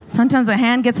Sometimes the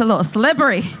hand gets a little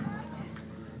slippery.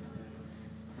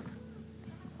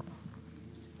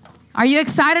 Are you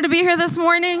excited to be here this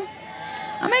morning?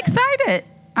 I'm excited.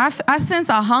 I sense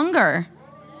a hunger.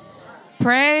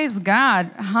 Praise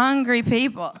God. Hungry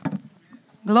people.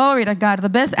 Glory to God. The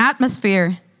best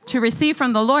atmosphere to receive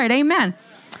from the Lord. Amen.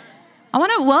 I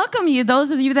want to welcome you,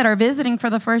 those of you that are visiting for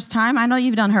the first time. I know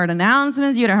you've done heard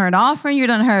announcements, you've done heard offering, you've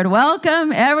done heard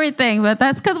welcome, everything, but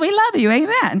that's because we love you.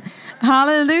 Amen.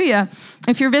 Hallelujah.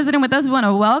 If you're visiting with us, we want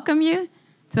to welcome you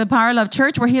to the Power Love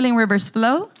Church where healing rivers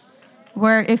flow,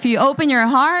 where if you open your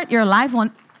heart, your life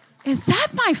won't. Is that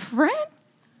my friend?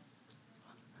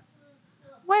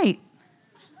 Wait.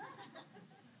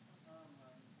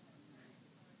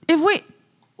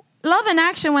 Love in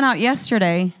Action went out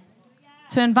yesterday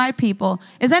to invite people.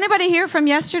 Is anybody here from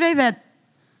yesterday that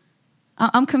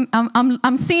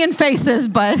I'm seeing faces,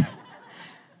 but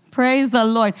praise the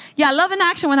Lord. Yeah, Love in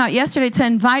Action went out yesterday to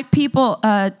invite people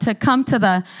to come to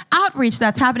the outreach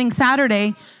that's happening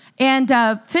Saturday. And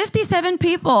 57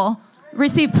 people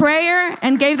received prayer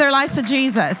and gave their lives to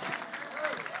Jesus.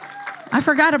 I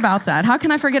forgot about that. How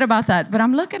can I forget about that? But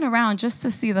I'm looking around just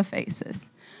to see the faces.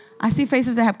 I see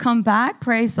faces that have come back.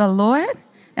 Praise the Lord.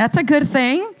 That's a good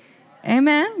thing.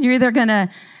 Amen. You're either going to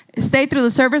stay through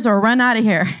the service or run out of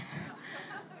here.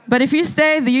 But if you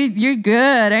stay, you're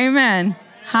good. Amen.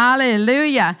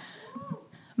 Hallelujah.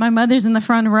 My mother's in the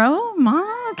front row.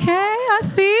 Mom, okay, I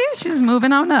see. She's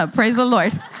moving on up. Praise the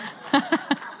Lord.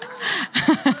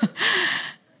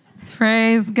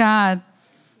 Praise God.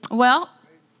 Well,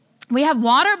 we have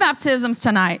water baptisms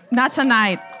tonight. Not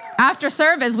tonight. After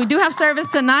service. We do have service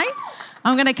tonight.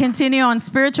 I'm going to continue on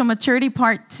spiritual maturity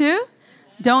part 2.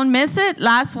 Don't miss it.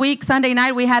 Last week, Sunday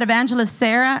night, we had Evangelist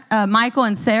Sarah, Michael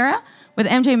and Sarah with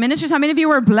MJ Ministries. How many of you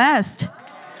were blessed?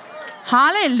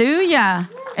 Hallelujah.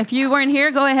 If you weren't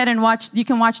here, go ahead and watch. You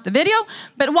can watch the video.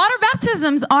 But water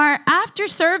baptisms are after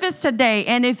service today.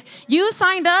 And if you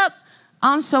signed up,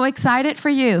 I'm so excited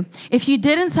for you. If you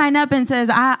didn't sign up and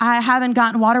says, I haven't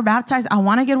gotten water baptized, I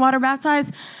want to get water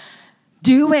baptized,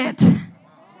 do it.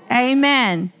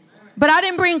 Amen. But I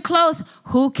didn't bring clothes.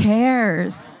 Who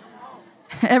cares?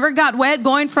 Ever got wet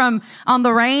going on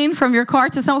the rain from your car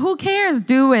to someone? Who cares?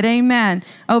 Do it. Amen.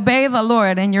 Obey the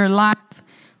Lord and your life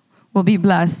will be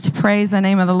blessed. Praise the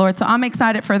name of the Lord. So I'm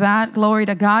excited for that. Glory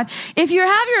to God. If you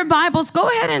have your Bibles, go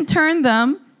ahead and turn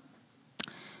them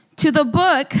to the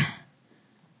book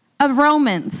of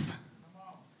Romans.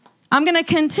 I'm going to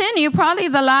continue probably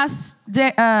the last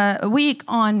week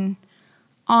on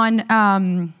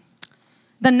the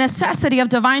necessity of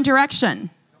divine direction.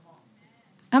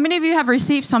 How many of you have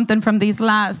received something from these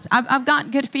last? I've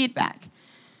gotten good feedback.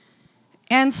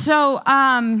 And so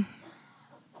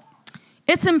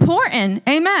it's important,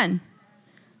 amen,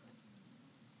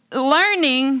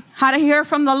 learning how to hear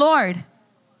from the Lord,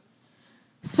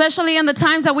 especially in the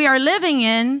times that we are living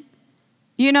in.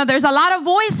 You know, there's a lot of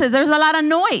voices, there's a lot of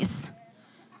noise,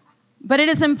 but it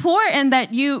is important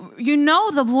that you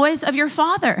know the voice of your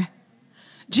Father.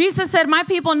 Jesus said, my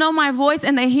people know my voice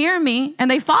and they hear me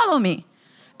and they follow me.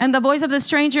 And the voice of the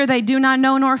stranger they do not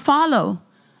know nor follow.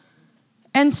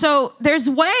 And so there's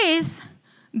ways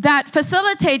that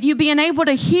facilitate you being able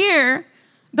to hear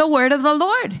the word of the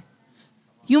Lord.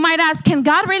 You might ask, can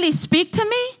God really speak to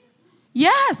me?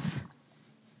 Yes,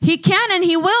 he can and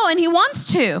he will and he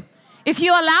wants to, if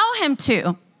you allow him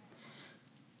to.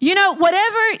 You know,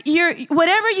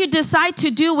 whatever you decide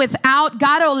to do without,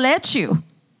 God will let you.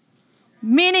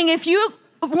 Meaning if you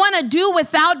want to do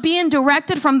without being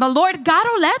directed from the Lord, God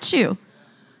will let you.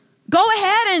 Go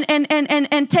ahead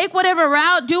and take whatever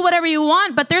route, do whatever you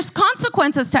want, but there's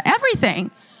consequences to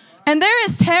everything. And there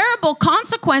is terrible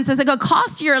consequences that could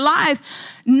cost you your life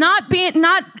not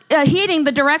heeding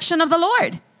the direction of the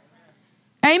Lord.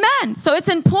 Amen. So it's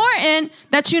important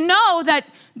that you know that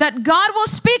God will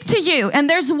speak to you. And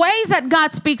there's ways that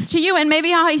God speaks to you. And maybe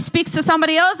how he speaks to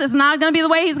somebody else is not going to be the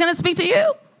way he's going to speak to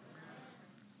you.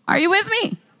 Are you with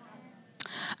me?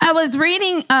 I was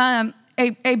reading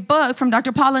a book from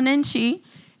Dr. Paula Ninchi,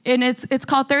 and it's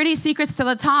called 30 Secrets to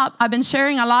the Top. I've been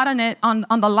sharing a lot on it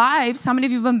on the lives. How many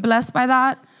of you have been blessed by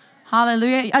that?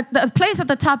 Hallelujah. The place at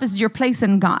the top is your place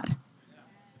in God.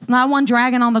 It's not one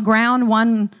dragon on the ground,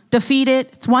 one defeated.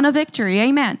 It's one of victory.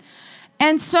 Amen.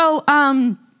 And so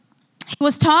he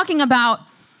was talking about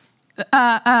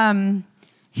the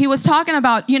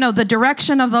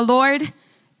direction of the Lord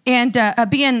and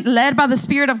being led by the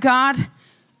Spirit of God.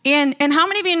 And how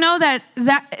many of you know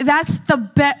that's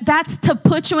to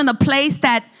put you in the place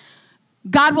that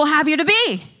God will have you to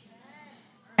be?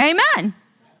 Amen.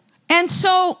 And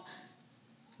so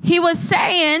he was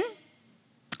saying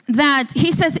that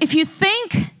he says, if you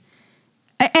think,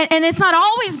 and it's not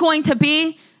always going to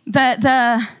be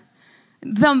the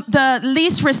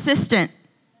least resistant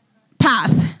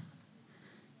path.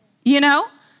 You know,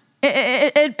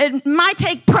 it might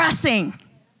take pressing,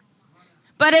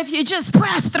 but if you just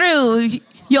press through,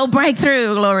 you'll break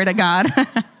through. Glory to God.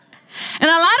 And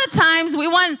a lot of times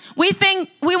we think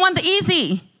we want the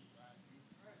easy,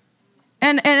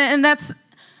 and that's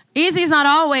easy is not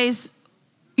always,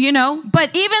 you know.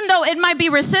 But even though it might be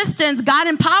resistance, God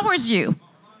empowers you.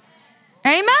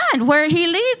 Amen. Where he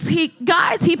leads, he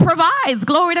guides, he provides.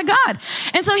 Glory to God.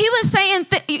 And so he was saying,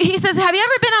 he says, have you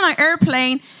ever been on an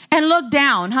airplane and looked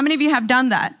down? How many of you have done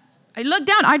that? I look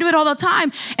down. I do it all the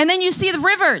time. And then you see the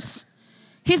rivers.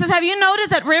 He says, have you noticed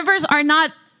that rivers are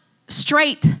not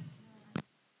straight?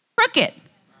 Crooked.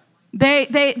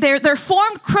 They're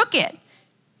formed crooked.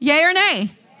 Yay or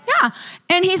nay? Yeah.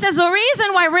 And he says the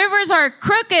reason why rivers are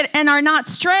crooked and are not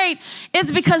straight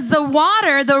is because the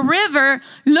water, the river,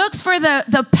 looks for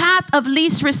the path of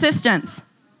least resistance.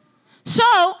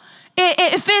 So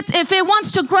if it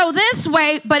wants to grow this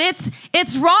way, but it's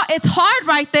raw, it's hard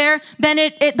right there, then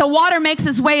the water makes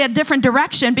its way a different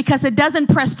direction because it doesn't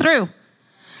press through.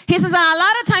 He says, and a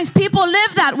lot of times people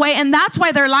live that way, and that's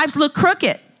why their lives look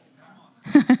crooked.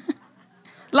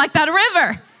 Like that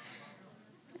river.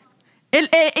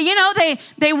 You know, they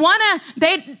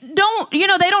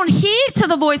don't heed to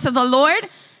the voice of the Lord.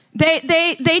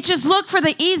 They just look for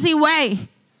the easy way.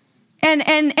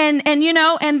 And you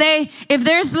know, and if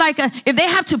they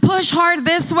have to push hard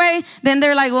this way, then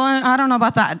they're like, well, I don't know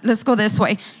about that. Let's go this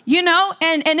way. You know,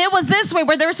 and it was this way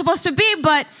where they were supposed to be,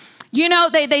 but you know,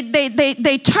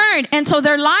 they turned, and so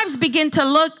their lives begin to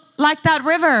look like that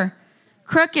river,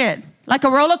 crooked, like a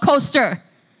roller coaster.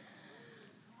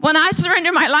 When I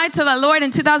surrendered my life to the Lord in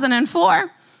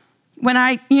 2004, when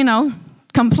I, you know,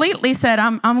 completely said,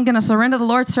 I'm going to surrender to the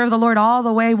Lord, serve the Lord all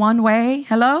the way, one way.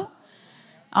 Hello?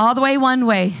 All the way, one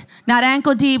way. Not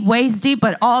ankle deep, waist deep,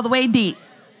 but all the way deep.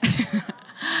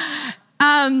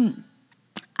 I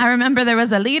remember there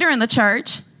was a leader in the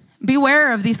church.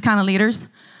 Beware of these kind of leaders.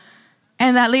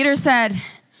 And that leader said,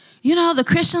 you know, the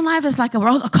Christian life is like a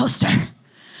roller coaster.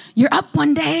 You're up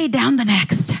one day, down the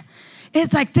next.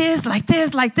 It's like this, like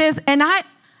this, like this. And I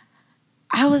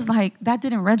was like, that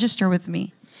didn't register with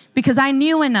me because I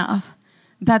knew enough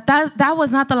that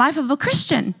was not the life of a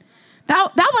Christian.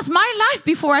 That was my life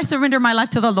before I surrendered my life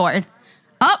to the Lord.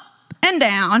 Up and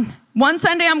down. One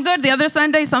Sunday I'm good, the other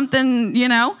Sunday something, you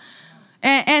know.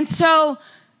 And so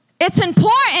it's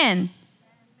important.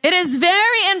 It is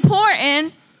very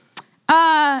important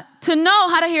to know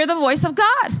how to hear the voice of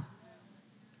God.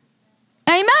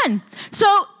 Amen.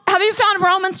 So have you found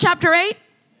Romans chapter 8?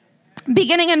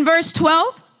 Beginning in verse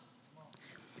 12.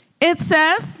 It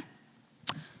says,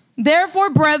 therefore,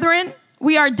 brethren,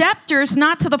 we are debtors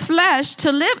not to the flesh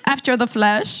to live after the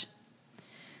flesh.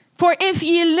 For if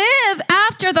ye live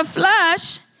after the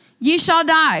flesh, ye shall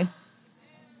die.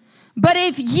 But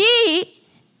if you,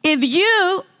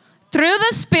 through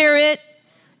the Spirit,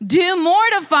 do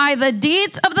mortify the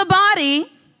deeds of the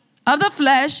body, of the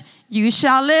flesh, you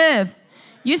shall live.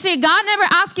 You see, God never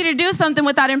asked you to do something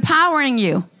without empowering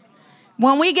you.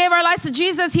 When we gave our lives to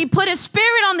Jesus, he put his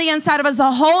Spirit on the inside of us,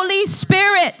 the Holy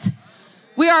Spirit.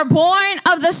 We are born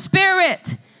of the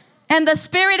Spirit, and the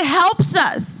Spirit helps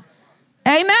us.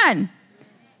 Amen.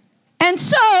 And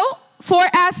so, for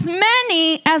as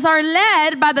many as are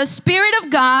led by the Spirit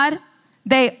of God,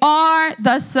 they are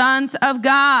the sons of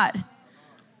God.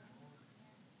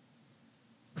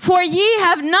 For ye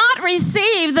have not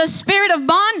received the spirit of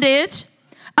bondage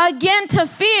again to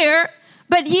fear,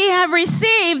 but ye have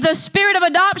received the spirit of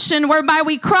adoption, whereby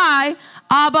we cry,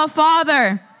 Abba,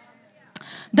 Father.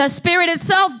 The Spirit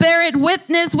itself beareth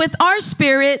witness with our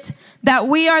spirit that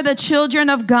we are the children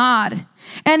of God.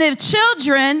 And if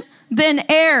children, then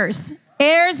heirs,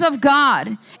 heirs of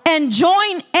God, and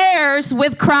joint heirs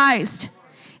with Christ.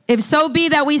 If so be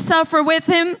that we suffer with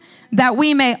him, that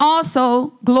we may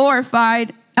also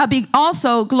be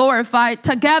also glorified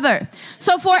together.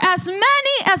 So for as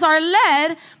many as are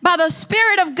led by the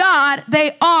Spirit of God,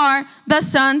 they are the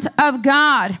sons of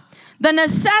God. The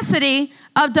necessity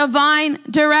of divine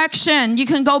direction. You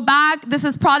can go back. This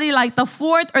is probably like the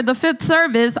 4th or the 5th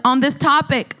service on this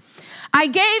topic. I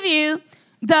gave you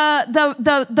the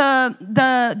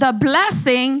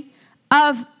blessing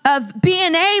of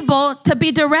being able to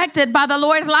be directed by the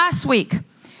Lord last week.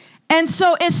 And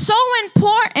so it's so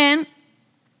important.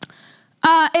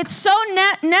 It's so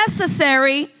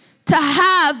necessary to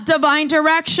have divine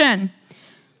direction.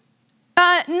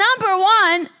 Number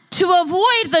one, to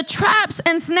avoid the traps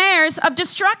and snares of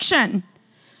destruction.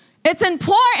 It's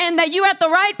important that you're at the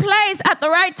right place at the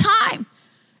right time,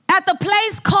 at the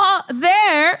place called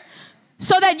there,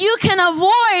 so that you can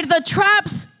avoid the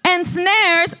traps and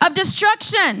snares of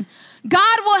destruction.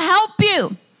 God will help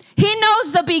you. He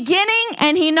knows the beginning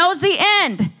and He knows the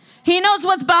end. He knows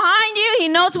what's behind you. He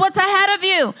knows what's ahead of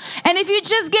you. And if you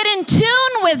just get in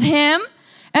tune with Him,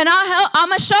 and I'm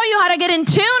going to show you how to get in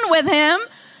tune with Him,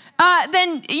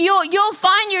 then you'll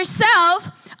find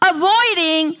yourself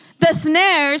avoiding the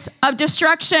snares of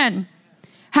destruction.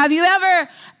 Have you ever,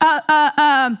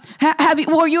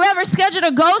 were you ever scheduled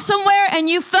to go somewhere and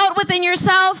you felt within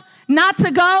yourself not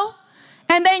to go?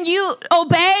 And then you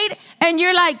obeyed and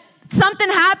you're like, something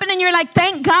happened and you're like,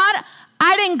 thank God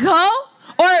I didn't go.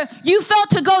 Or you felt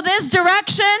to go this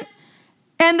direction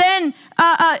and then,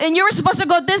 and you were supposed to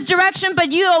go this direction,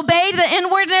 but you obeyed the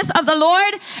inwardness of the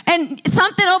Lord and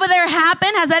something over there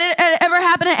happened. Has that ever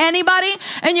happened to anybody?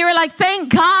 And you were like,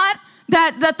 thank God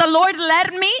that the Lord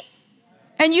led me,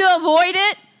 and you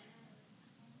avoided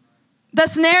the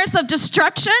snares of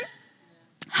destruction.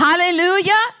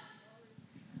 Hallelujah.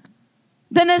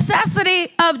 The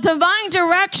necessity of divine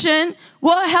direction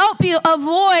will help you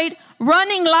avoid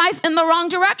running life in the wrong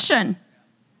direction.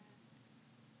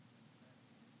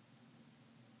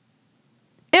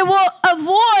 It will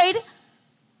avoid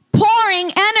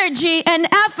pouring energy and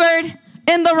effort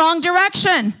in the wrong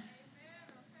direction.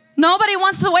 Nobody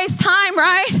wants to waste time,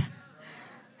 right?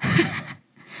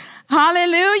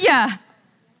 Hallelujah.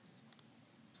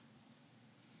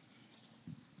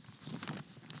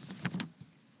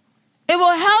 It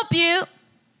will help you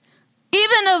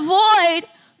even avoid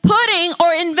putting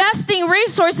or investing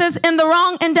resources in the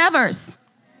wrong endeavors.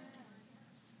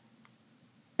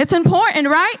 It's important,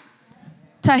 right?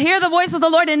 To hear the voice of the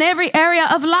Lord in every area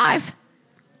of life.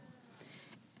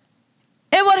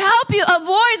 It would help you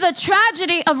avoid the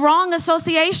tragedy of wrong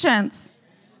associations.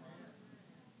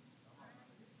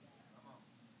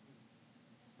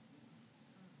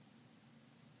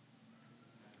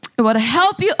 It would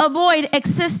help you avoid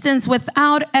existence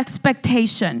without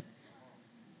expectation.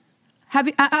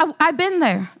 I've been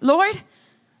there. Lord,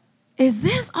 is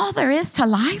this all there is to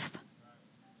life?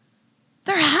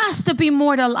 There has to be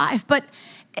more to life. But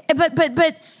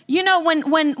you know,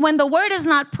 when the word is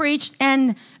not preached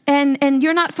and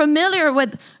you're not familiar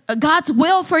with God's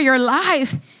will for your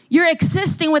life, you're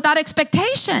existing without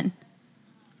expectation.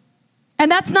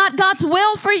 And that's not God's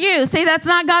will for you. Say, that's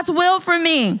not God's will for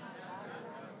me.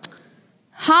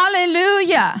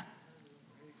 Hallelujah.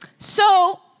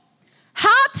 So,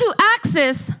 how to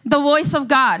access the voice of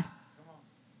God?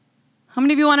 How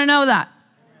many of you want to know that?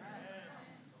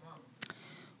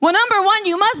 Well, number one,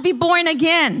 you must be born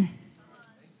again.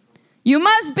 You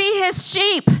must be His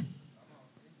sheep.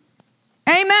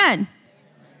 Amen.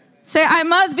 Say, I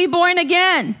must be born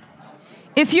again.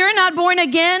 If you're not born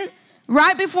again,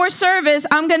 right before service,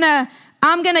 I'm gonna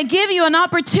give you an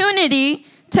opportunity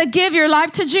to give your life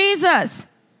to Jesus.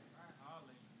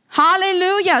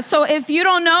 Hallelujah. So if you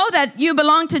don't know that you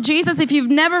belong to Jesus, if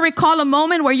you've never recalled a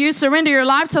moment where you surrender your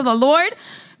life to the Lord,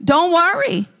 don't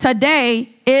worry.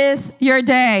 Today is your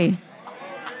day.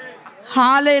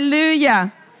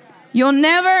 Hallelujah. You'll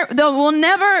never come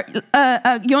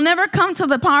to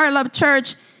the Power of Love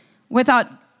Church without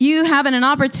you having an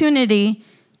opportunity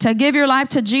to give your life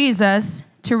to Jesus,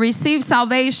 to receive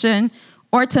salvation,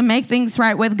 or to make things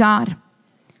right with God.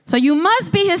 So you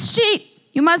must be His sheep.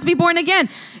 You must be born again.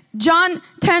 John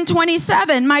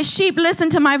 10:27, my sheep listen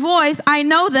to my voice. I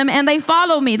know them and they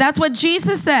follow me. That's what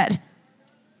Jesus said.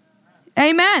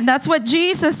 Amen. That's what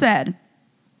Jesus said.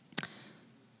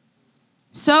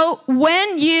 So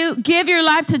when you give your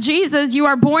life to Jesus, you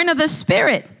are born of the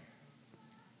Spirit.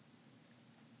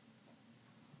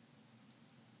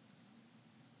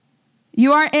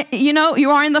 You are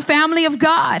in the family of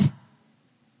God.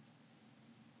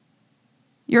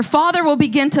 Your Father will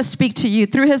begin to speak to you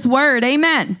through His word.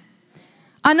 Amen.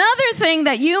 Another thing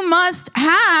that you must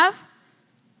have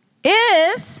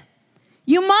is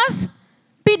you must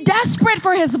be desperate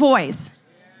for His voice.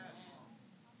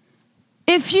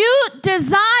 If you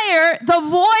desire the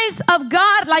voice of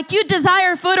God like you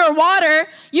desire food or water,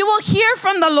 you will hear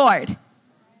from the Lord.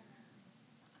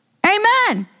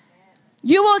 Amen.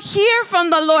 You will hear from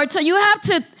the Lord. So you have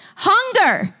to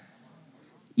hunger.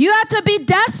 You have to be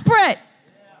desperate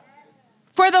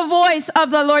for the voice of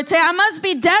the Lord. Say, I must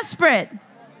be desperate.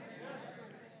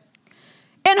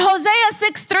 In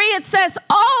Hosea 6:3, it says,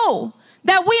 oh,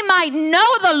 that we might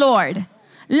know the Lord.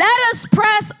 Let us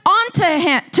press on to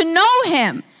Him, to know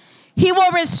Him. He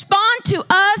will respond to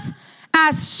us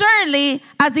as surely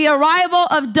as the arrival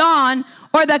of dawn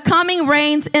or the coming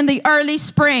rains in the early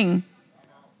spring.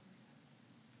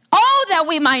 Oh, that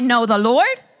we might know the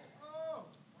Lord.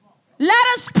 Let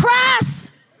us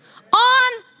press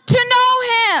on to know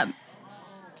him.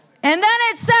 And then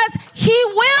it says, he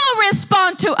will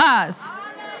respond to us.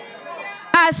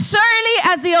 As surely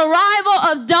as the arrival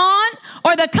of dawn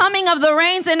or the coming of the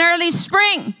rains in early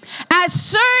spring.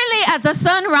 As surely as the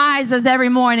sun rises every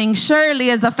morning, surely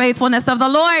is the faithfulness of the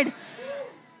Lord.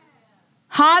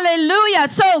 Hallelujah.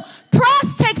 So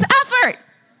press takes effort.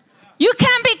 You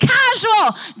can't be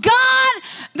casual. God,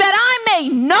 that I may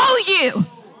know you.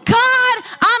 God,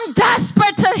 I'm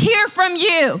desperate to hear from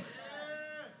you.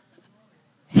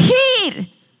 Heed.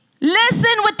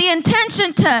 Listen with the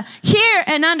intention to hear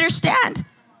and understand.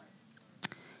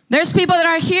 There's people that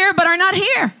are here but are not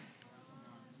here.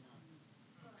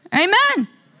 Amen.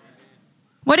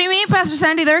 What do you mean, Pastor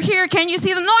Sandy? They're here. Can you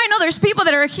see them? No, I know there's people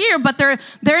that are here, but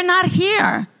they're not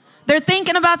here. They're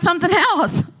thinking about something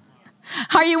else.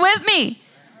 Are you with me?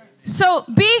 So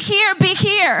be here, be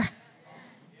here.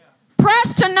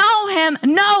 Press to know him,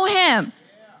 know him.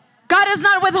 God is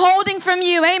not withholding from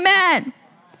you. Amen.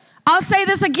 I'll say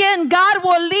this again. God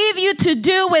will leave you to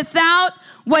do without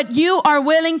what you are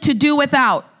willing to do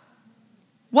without.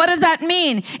 What does that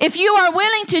mean? If you are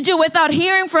willing to do without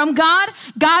hearing from God,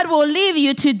 God will leave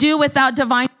you to do without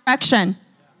divine direction.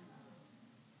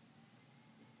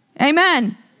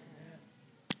 Amen.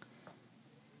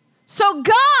 So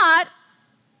God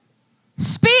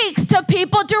speaks to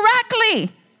people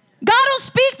directly. God will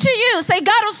speak to you. Say,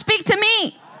 God will speak to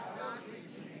me.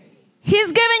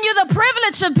 He's given you the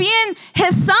privilege of being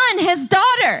his son, his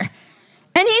daughter.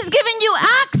 And he's given you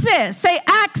access. Say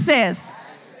access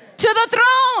to the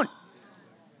throne.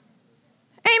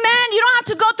 Amen. You don't have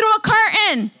to go through a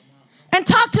curtain and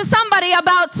talk to somebody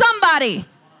about somebody.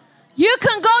 You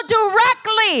can go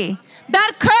directly.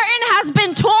 That curtain has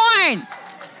been torn.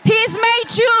 He's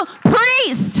made you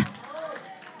priest.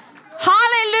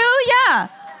 Hallelujah.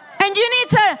 And you need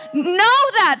to know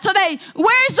that. So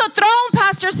where's the throne,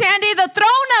 Pastor Sandy? The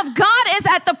throne of God is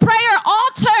at the prayer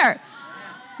altar.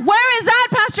 Where is that,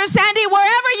 Pastor Sandy?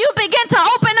 Wherever you begin to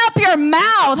open up your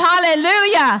mouth.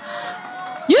 Hallelujah.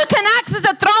 You can access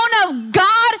the throne of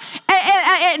God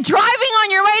driving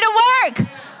on your way to work.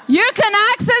 You can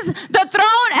access the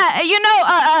throne,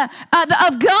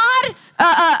 of God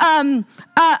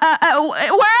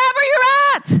wherever you're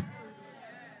at.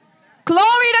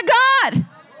 Glory to God.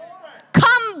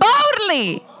 Come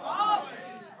boldly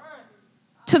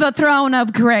to the throne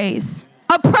of grace.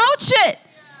 Approach it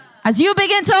as you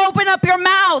begin to open up your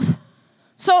mouth.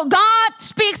 So God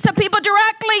speaks to people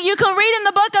directly. You can read in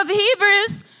the book of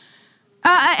Hebrews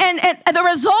and the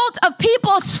result of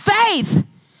people's faith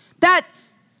that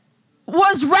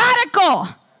was radical,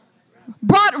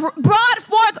 brought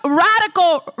forth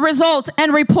radical results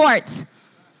and reports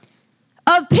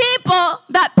of people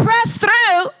that pressed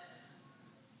through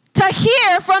to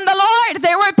hear from the Lord.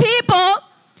 There were people,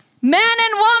 men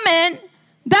and women,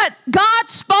 that God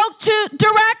spoke to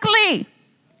directly.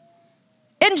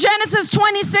 In Genesis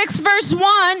 26, verse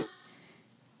 1,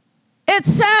 it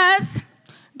says,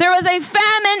 there was a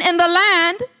famine in the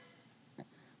land,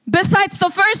 besides the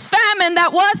first famine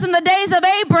that was in the days of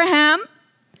Abraham.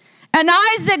 And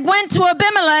Isaac went to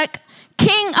Abimelech,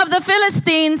 king of the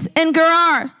Philistines, in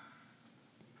Gerar.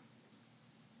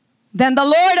 Then the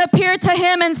Lord appeared to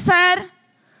him and said,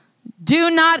 do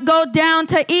not go down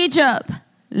to Egypt.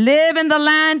 Live in the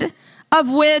land of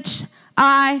which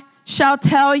I shall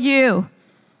tell you.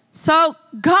 So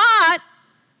God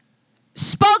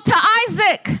spoke to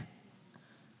Isaac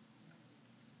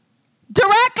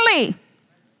directly.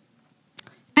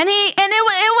 And it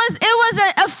was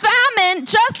a famine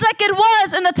just like it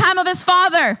was in the time of his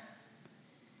father.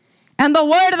 And the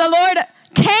word of the Lord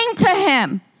came to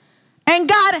him. And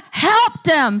God helped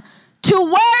him to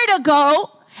where to go.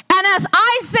 And as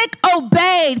Isaac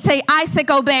obeyed, say Isaac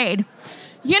obeyed.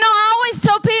 You know, I always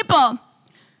tell people,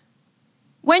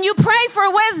 when you pray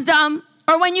for wisdom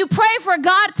or when you pray for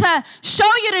God to show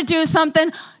you to do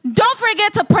something, don't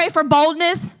forget to pray for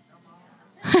boldness.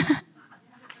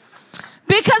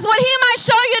 Because what he might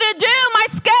show you to do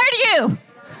might scare you.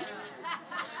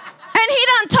 And he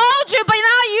done told you, but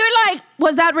now you're like,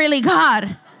 was that really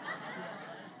God?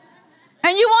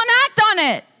 And you won't act on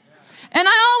it. And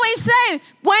I always say,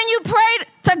 when you pray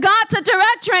to God to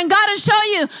direct you and God to show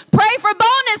you, pray for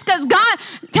boldness, because God,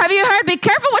 have you heard, be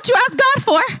careful what you ask God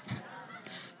for,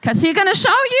 because he's going to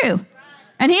show you.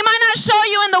 And he might not show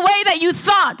you in the way that you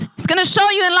thought. He's going to show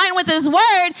you in line with his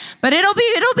word, but it'll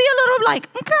be a little like,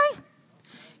 okay.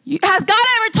 Has God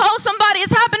ever told somebody?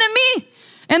 It's happened to me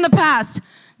in the past.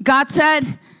 God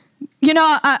said, you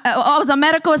know, I was a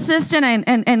medical assistant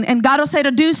and God will say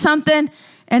to do something.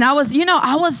 And I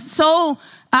was so,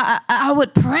 I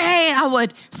would pray. I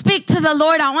would speak to the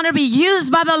Lord. I want to be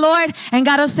used by the Lord. And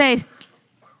God will say,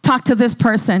 talk to this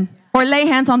person or lay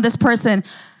hands on this person.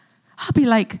 I'll be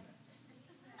like,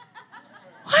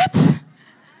 what?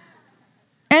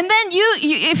 And then you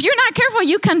if you're not careful,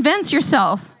 you convince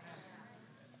yourself.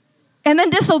 And then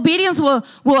disobedience will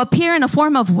appear in a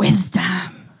form of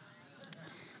wisdom.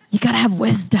 You got to have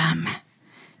wisdom.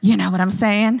 You know what I'm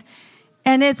saying?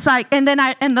 And it's like, and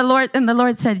the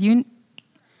Lord said,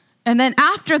 and then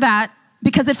after that,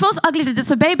 because it feels ugly to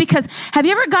disobey, because have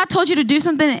you ever God told you to do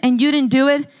something and you didn't do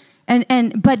it,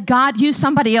 but God used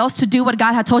somebody else to do what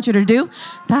God had told you to do?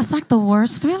 That's like the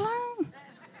worst feeling.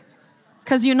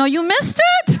 Because you missed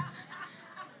it.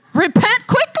 Repent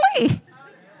quickly.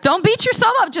 Don't beat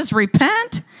yourself up. Just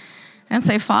repent and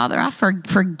say, Father,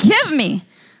 forgive me.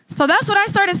 So that's what I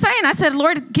started saying. I said,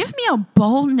 Lord, give me a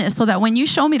boldness so that when you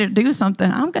show me to do something,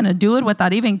 I'm going to do it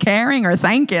without even caring or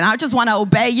thinking. I just want to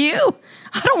obey you.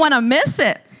 I don't want to miss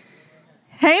it.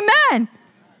 Amen.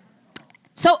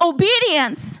 So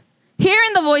obedience,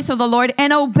 hearing the voice of the Lord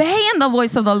and obeying the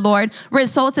voice of the Lord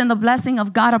results in the blessing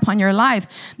of God upon your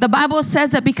life. The Bible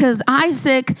says that because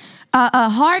Isaac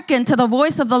hearkened to the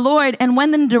voice of the Lord and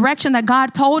went in the direction that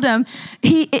God told him,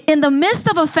 in the midst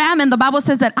of a famine, the Bible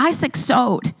says that Isaac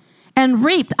sowed and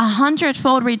reaped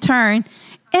 100-fold return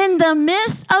in the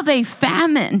midst of a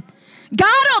famine.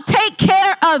 God will take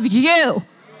care of you.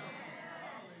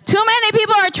 Too many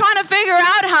people are trying to figure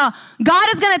out how God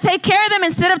is going to take care of them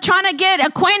instead of trying to get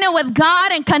acquainted with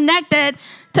God and connected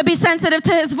to be sensitive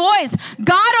to his voice.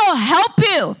 God will help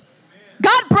you.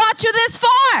 God brought you this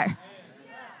far.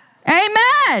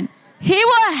 Amen. He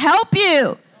will help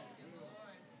you.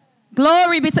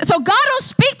 Glory be to. So God will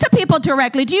speak to people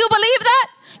directly. Do you believe that?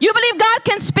 You believe God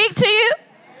can speak to you?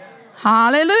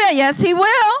 Hallelujah. Yes, he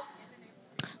will.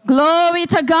 Glory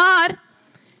to God.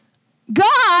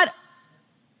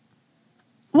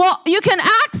 Well, you can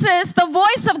access the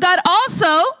voice of God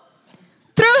also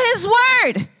through his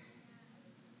word.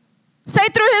 Say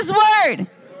through his word.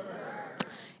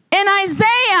 In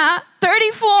Isaiah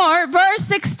 34, verse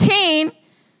 16,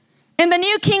 in the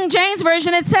New King James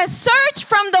Version, it says, search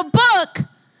from the book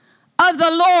of the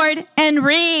Lord and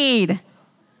read.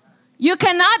 You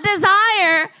cannot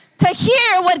desire to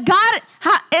hear what God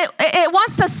it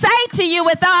wants to say to you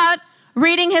without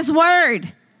reading his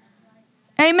word.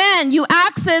 Amen. You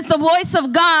access the voice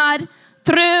of God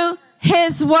through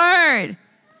his word.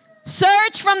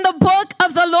 Search from the book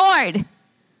of the Lord.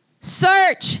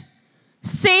 Search,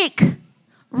 seek,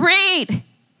 read.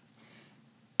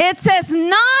 It says,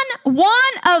 none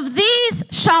one of these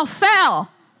shall fail.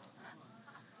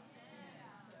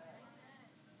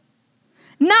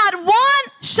 Not one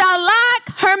shall lack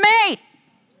her mate.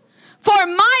 For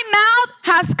my mouth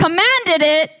has commanded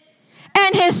it,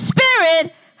 and his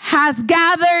spirit has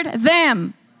gathered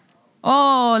them.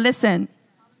 Oh, listen.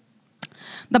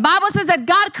 The Bible says that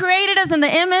God created us in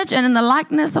the image and in the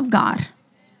likeness of God.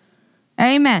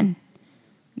 Amen.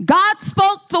 God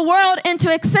spoke the world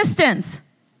into existence.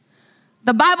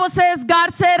 The Bible says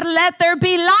God said, let there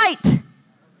be light.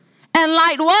 And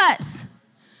light was.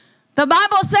 The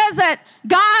Bible says that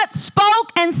God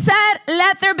spoke and said,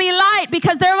 let there be light,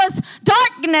 because there was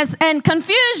darkness and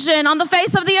confusion on the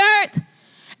face of the earth.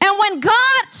 And when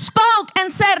God spoke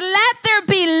and said, let there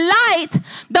be light,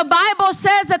 the Bible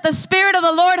says that the Spirit of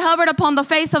the Lord hovered upon the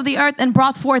face of the earth and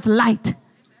brought forth light.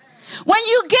 When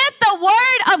you get the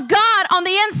word of God on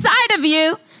the inside of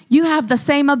you, you have the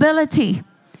same ability.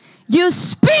 You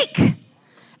speak,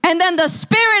 and then the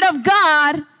Spirit of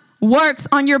God works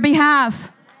on your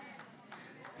behalf.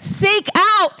 Seek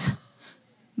out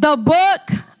the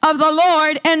book of the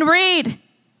Lord and read.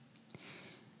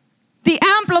 The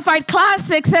Amplified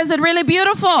Classic says it really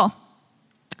beautiful.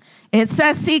 It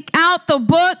says, seek out the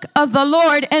book of the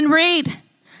Lord and read.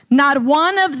 Not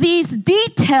one of these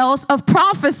details of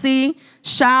prophecy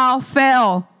shall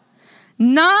fail.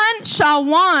 None shall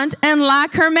want and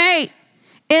lack her mate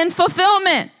in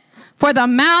fulfillment. For the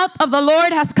mouth of the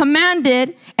Lord has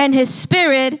commanded, and his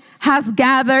spirit has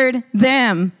gathered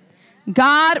them.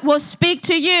 God will speak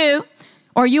to you,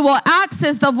 or you will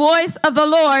access the voice of the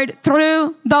Lord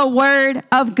through the word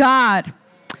of God.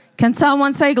 Can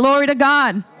someone say glory to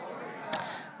God?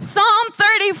 Psalm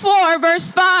 34,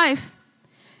 verse 5.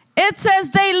 It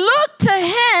says, they looked to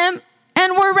him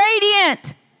and were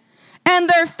radiant, and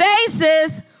their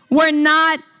faces were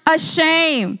not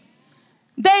ashamed.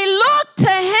 They looked to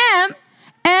him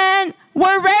and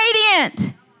were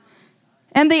radiant.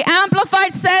 And the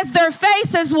Amplified says their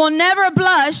faces will never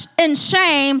blush in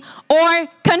shame or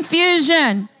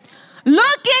confusion.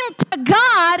 Looking to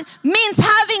God means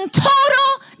having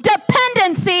total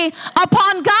dependency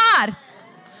upon God.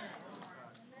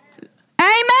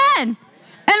 Amen.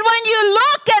 And when you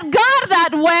look at God that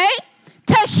way,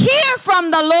 to hear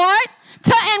from the Lord,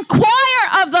 to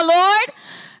inquire of the Lord,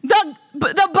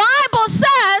 the Bible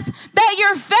says that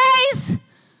your face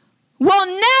will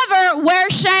never wear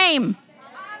shame.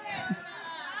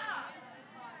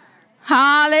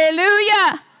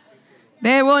 Hallelujah.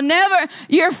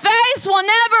 Your face will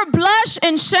never blush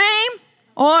in shame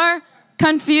or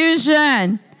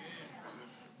confusion.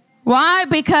 Why?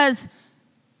 Because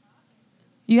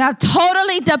you have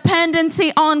totally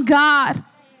dependency on God.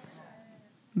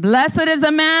 Blessed is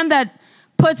the man that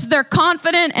puts their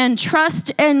confidence and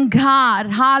trust in God.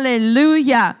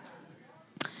 Hallelujah.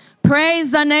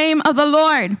 Praise the name of the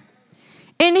Lord.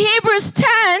 In Hebrews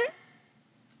 10,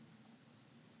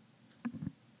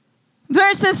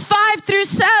 verses 5 through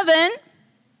 7,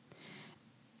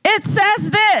 it says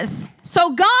this.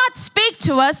 So God speaks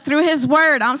to us through his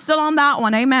word. I'm still on that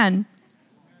one. Amen.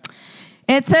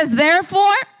 It says,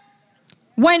 therefore,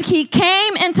 when he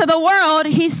came into the world,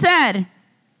 he said,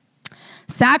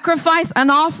 sacrifice and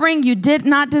offering you did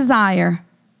not desire,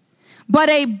 but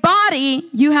a body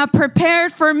you have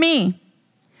prepared for me.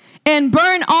 In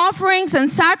burnt offerings and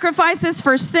sacrifices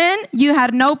for sin, you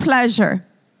had no pleasure.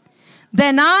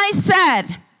 Then I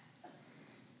said,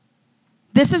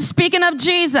 this is speaking of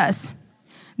Jesus.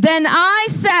 Then I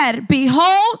said,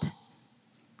 behold,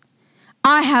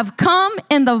 I have come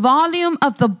in the volume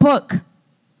of the book.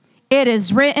 It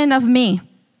is written of me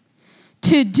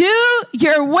to do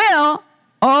your will,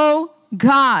 O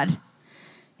God.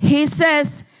 He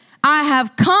says, I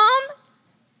have come,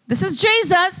 this is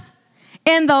Jesus,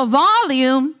 in the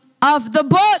volume of the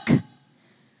book.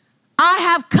 I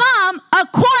have come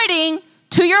according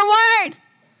to your word.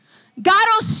 God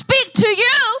will speak to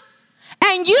you,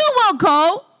 and you will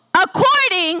go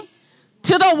according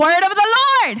to the word of the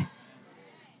Lord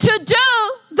to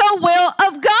do the will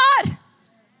of God.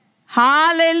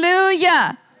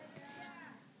 Hallelujah.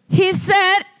 He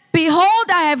said, behold,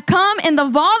 I have come in the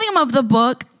volume of the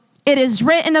book. It is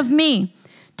written of me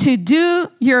to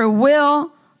do your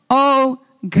will, O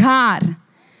God.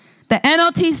 The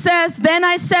NLT says, then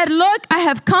I said, look, I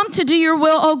have come to do your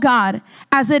will, O God,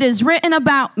 as it is written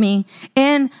about me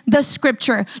in the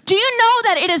scripture. Do you know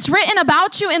that it is written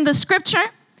about you in the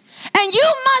scripture? And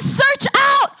you must search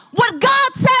out what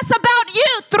God says about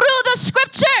you through the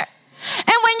scripture.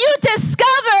 And when you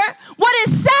discover what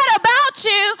is said about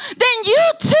you, then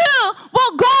you too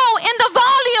will go in the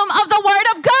volume of the word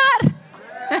of God.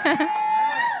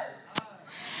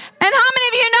 And how many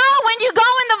of you know when you go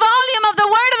in the volume of the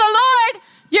word of the Lord,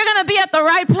 you're going to be at the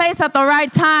right place at the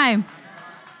right time.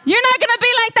 You're not going to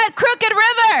be like that crooked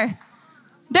river.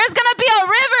 There's going to be a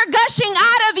river gushing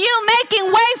out of you,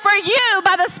 making way for you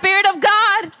by the Spirit of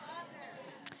God.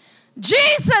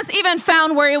 Jesus even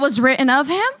found where it was written of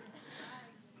him.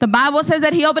 The Bible says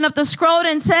that he opened up the scroll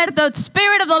and said, the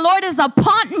Spirit of the Lord is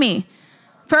upon me.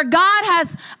 For God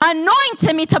has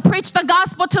anointed me to preach the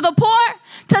gospel to the poor,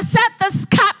 to set the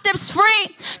captives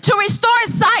free, to restore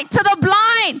sight to the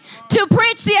blind, to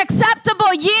preach the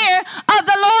acceptable year of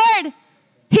the Lord.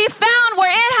 He found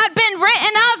where it had been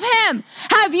written of him.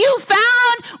 Have you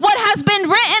found what has been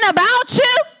written about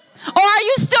you? Or are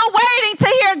you still waiting to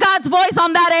hear God's voice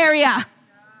on that area?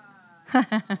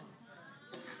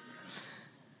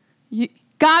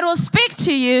 God will speak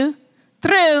to you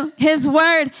through his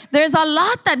word. There's a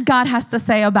lot that God has to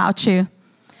say about you.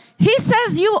 He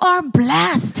says you are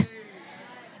blessed.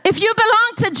 If you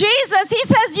belong to Jesus, he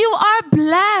says you are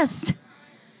blessed.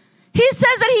 He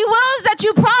says that he wills that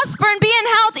you prosper and be in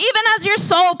health even as your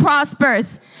soul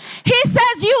prospers. He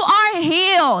says you are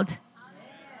healed.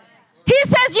 He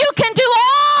says you can do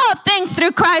all things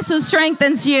through Christ who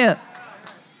strengthens you.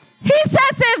 He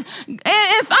says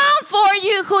if I'm for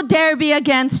you, who dare be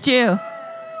against you?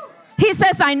 He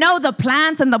says, I know the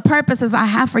plans and the purposes I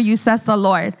have for you, says the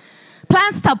Lord.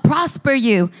 Plans to prosper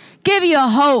you, give you a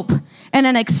hope and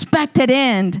an expected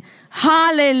end.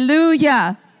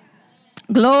 Hallelujah.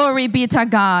 Glory be to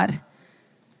God.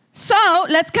 So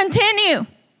let's continue.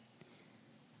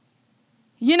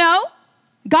 You know,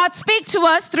 God speaks to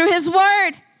us through his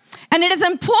word. And it is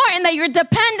important that your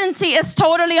dependency is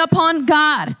totally upon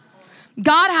God.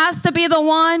 God has to be the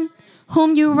one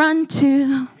whom you run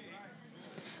to.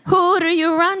 Who do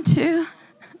you run to?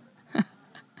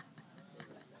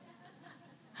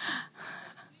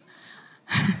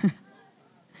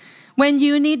 When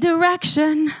you need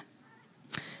direction,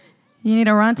 you need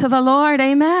to run to the Lord.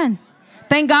 Amen.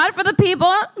 Thank God for the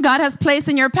people God has placed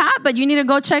in your path, but you need to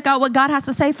go check out what God has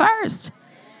to say first.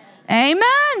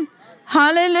 Amen.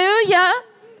 Hallelujah.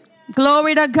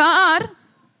 Glory to God.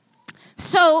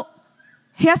 So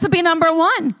he has to be number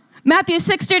one. Matthew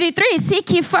 6:33, seek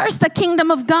ye first the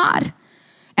kingdom of God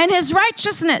and his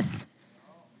righteousness,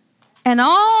 and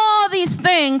all these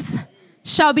things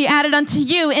shall be added unto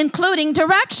you, including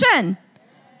direction.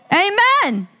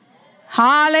 Amen.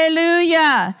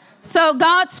 Hallelujah. So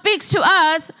God speaks to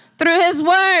us through his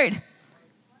word.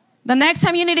 The next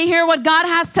time you need to hear what God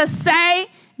has to say,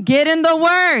 get in the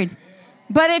word.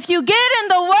 But if you get in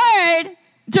the word,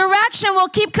 direction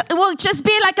will just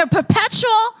be like a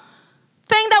perpetual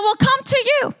thing that will come to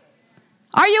you.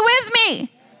 Are you with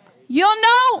me? You'll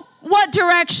know what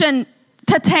direction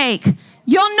to take.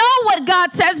 You'll know what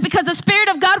God says because the Spirit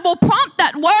of God will prompt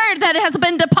that word that has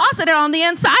been deposited on the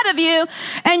inside of you.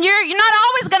 And you're not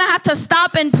always going to have to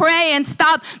stop and pray and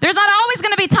stop. There's not always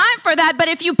going to be time for that. But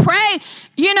if you pray,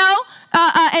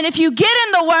 and if you get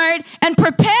in the word and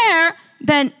prepare,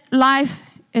 then life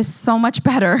is so much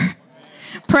better.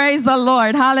 Praise the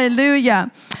Lord.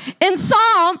 Hallelujah. In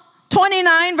Psalm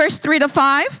 29, verse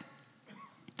 3-5,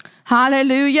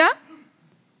 hallelujah,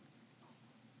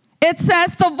 it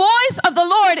says, the voice of the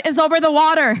Lord is over the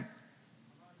water.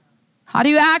 How do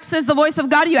you access the voice of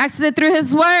God? You access it through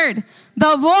his word.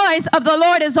 The voice of the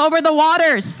Lord is over the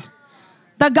waters.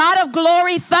 The God of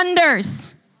glory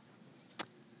thunders.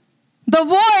 The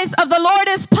voice of the Lord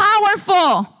is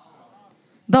powerful.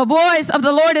 The voice of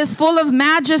the Lord is full of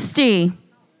majesty.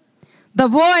 The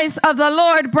voice of the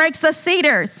Lord breaks the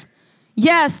cedars.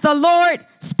 Yes, the Lord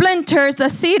splinters the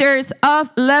cedars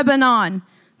of Lebanon.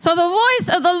 So the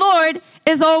voice of the Lord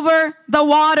is over the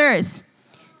waters.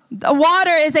 The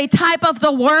water is a type of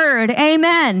the word.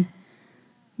 Amen.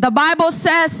 The Bible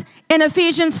says in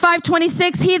Ephesians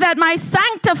 5:26, he that might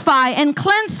sanctify and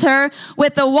cleanse her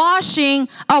with the washing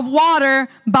of water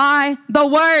by the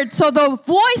word. So the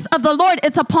voice of the Lord,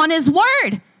 it's upon his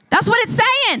word. That's what it's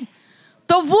saying.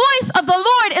 The voice of the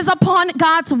Lord is upon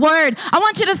God's word. I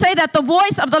want you to say that the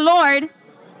voice of the Lord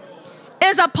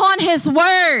is upon his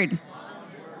word.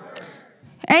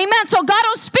 Amen. So God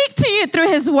will speak to you through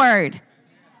his word.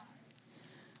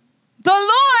 The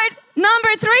Lord,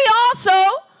 number 3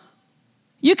 also,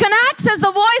 you can access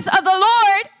the voice of the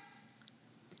Lord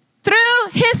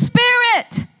through his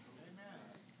spirit.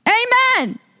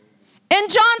 Amen. In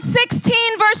John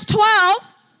 16, verse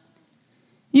 12,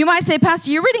 you might say,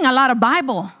 Pastor, you're reading a lot of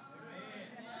Bible.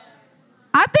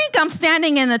 I think I'm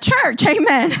standing in the church.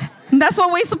 Amen. That's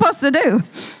what we're supposed to do.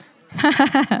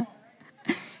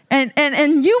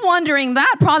 And you wondering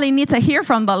that probably need to hear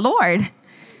from the Lord.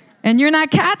 And you're not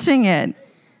catching it.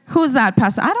 Who's that,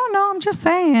 Pastor? I don't know. I'm just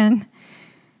saying.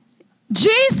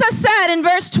 Jesus said in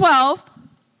verse 12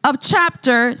 of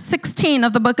chapter 16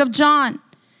 of the book of John,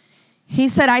 he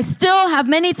said, I still have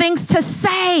many things to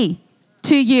say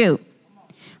to you,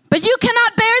 but you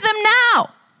cannot bear them now.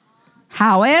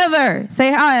 However,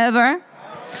 say however,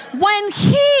 when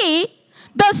he,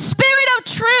 the Spirit of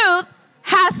truth,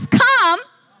 has come,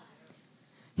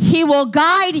 he will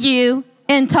guide you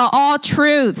into all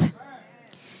truth.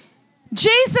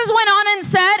 Jesus went on and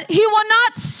said, he will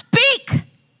not speak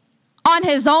on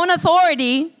his own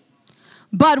authority,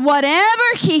 but whatever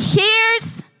he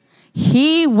hears,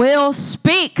 he will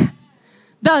speak.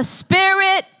 The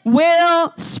Spirit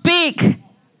will speak.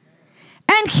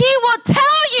 And he will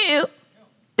tell you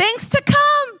things to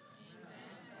come.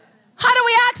 How do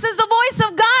we access the voice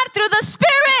of God? Through the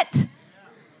Spirit.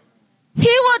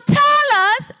 He will tell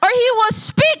us, or he will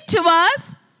speak to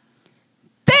us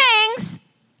things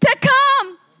to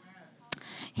come.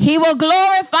 He will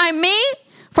glorify me,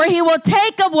 for he will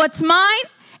take of what's mine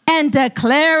and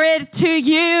declare it to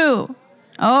you.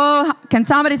 Oh, can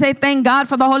somebody say thank God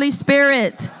for the Holy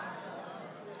Spirit?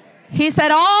 He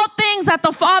said, all things that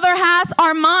the Father has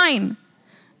are mine.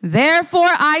 Therefore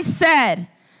I said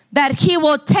that he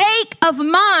will take of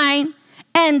mine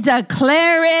and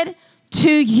declare it to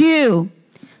you.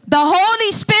 The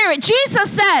Holy Spirit,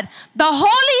 Jesus said, the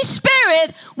Holy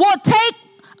Spirit will take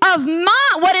of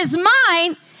what is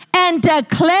mine and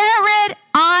declare it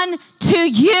unto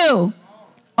you.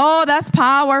 Oh, that's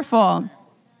powerful.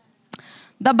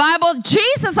 The Bible,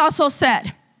 Jesus also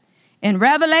said in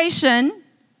Revelation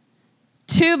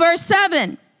 2 verse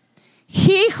 7,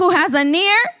 he who has an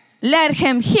ear, let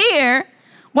him hear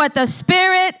what the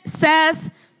Spirit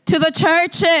says to the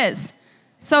churches.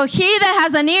 So he that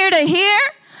has an ear to hear,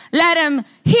 let him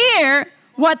hear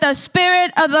what the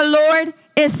Spirit of the Lord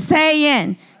is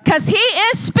saying. Because he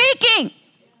is speaking.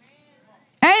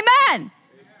 Amen.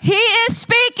 He is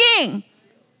speaking.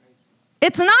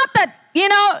 It's not that,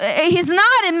 it's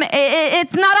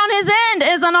not on his end,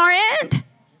 it's on our end.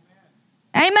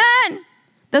 Amen.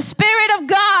 The Spirit of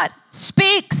God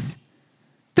speaks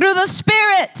through the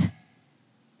Spirit.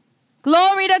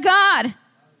 Glory to God.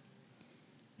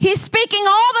 He's speaking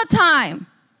all the time.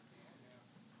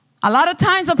 A lot of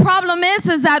times the problem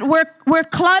is that we're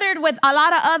cluttered with a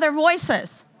lot of other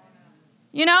voices.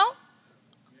 You know?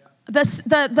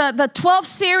 The 12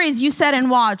 series you said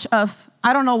and watch of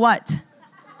I don't know what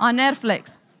on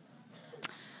Netflix.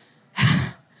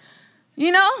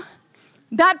 You know?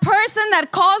 That person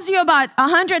that calls you about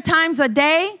 100 times a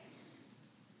day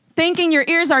thinking your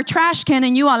ears are trash can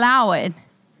and you allow it.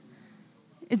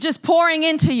 It's just pouring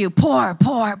into you. Pour.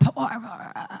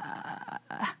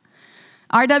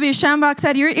 R.W. Shambach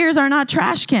said, your ears are not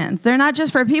trash cans. They're not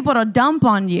just for people to dump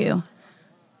on you.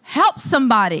 Help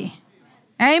somebody.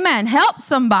 Amen. Help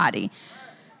somebody.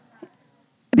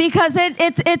 Because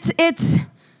it's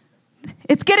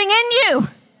getting in you.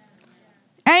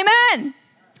 Amen.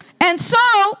 And so,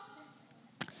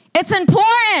 it's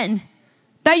important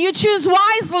that you choose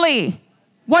wisely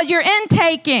what you're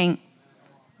intaking.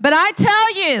 But I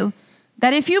tell you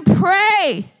that if you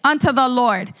pray unto the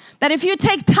Lord, that if you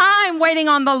take time waiting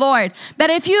on the Lord, that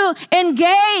if you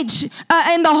engage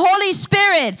in the Holy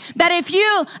Spirit, that if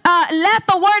you let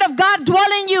the Word of God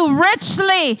dwell in you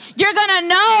richly, you're going to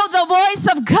know the voice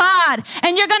of God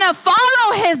and you're going to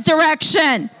follow His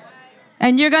direction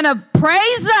and you're going to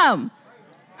praise Him.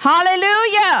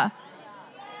 Hallelujah.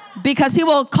 Because He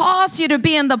will cause you to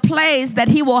be in the place that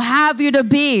He will have you to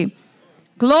be.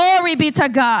 Glory be to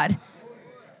God.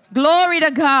 Glory to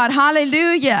God.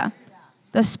 Hallelujah.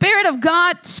 The Spirit of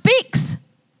God speaks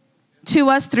to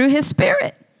us through His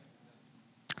Spirit.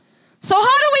 So how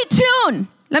do we tune?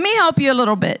 Let me help you a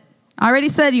little bit. I already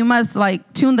said you must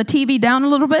tune the TV down a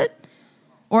little bit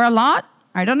or a lot.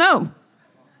 I don't know.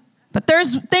 But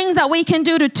there's things that we can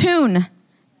do to tune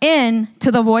in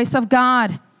to the voice of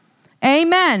God.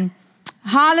 Amen.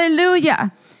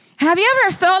 Hallelujah. Have you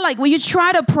ever felt like when you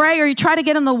try to pray or you try to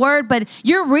get in the Word, but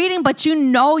you're reading, but you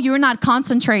know you're not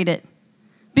concentrated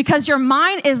because your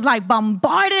mind is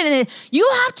bombarded and you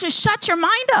have to shut your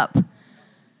mind up.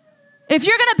 If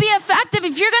you're going to be effective,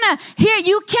 if you're going to hear,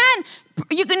 you can't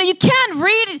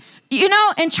read,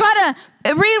 and try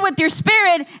to read with your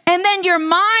spirit and then your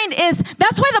mind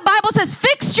that's why the Bible says,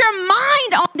 fix your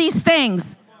mind on these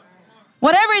things.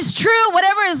 Whatever is true,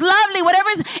 whatever is lovely,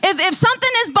 if something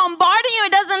is bombarding you,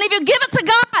 it doesn't leave you, give it to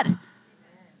God.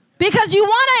 Because you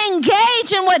want to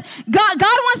engage in what God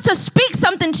wants to speak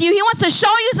something to you. He wants to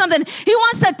show you something. He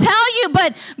wants to tell you,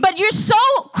 but you're so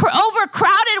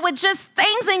overcrowded with just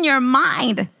things in your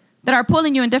mind that are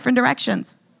pulling you in different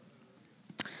directions.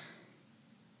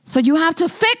 So you have to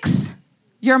fix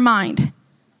your mind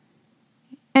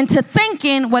into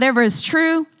thinking whatever is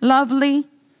true, lovely,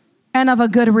 and of a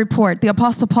good report. The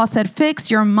Apostle Paul said,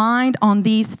 fix your mind on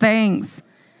these things.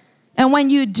 And when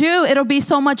you do, it'll be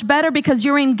so much better because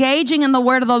you're engaging in the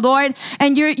word of the Lord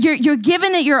and you're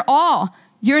giving it your all.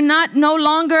 You're not no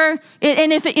longer,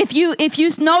 and if you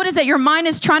notice that your mind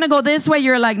is trying to go this way,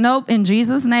 you're like, nope, in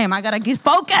Jesus' name, I got to get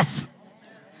focus.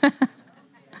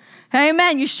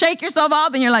 Amen. You shake yourself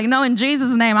up and you're like, no, in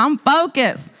Jesus' name, I'm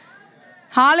focused.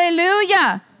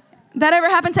 Hallelujah. That ever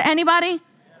happened to anybody?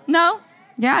 No?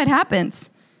 Yeah, it happens.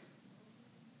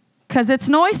 Because it's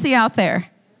noisy out there.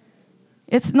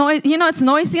 It's it's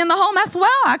noisy in the home as well,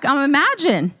 I can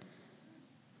imagine.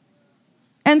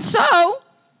 And so,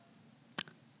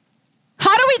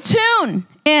 how do we tune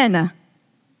in?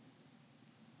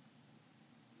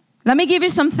 Let me give you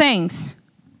some things.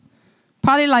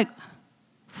 Probably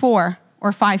 4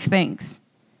 or 5 things.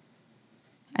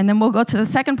 And then we'll go to the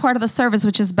second part of the service,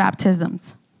 which is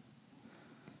baptisms.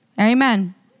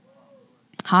 Amen.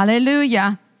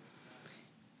 Hallelujah.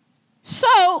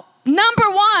 So, number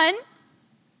 1,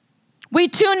 we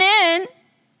tune in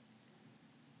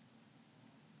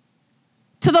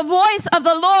to the voice of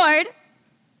the Lord,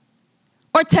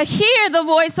 or to hear the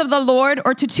voice of the Lord,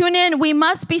 or to tune in, we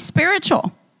must be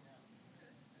spiritual.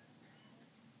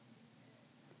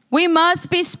 We must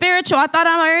be spiritual. I thought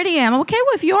I already am. Okay,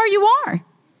 well, if you are, you are.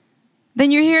 Then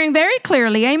you're hearing very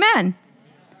clearly. Amen.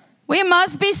 We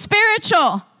must be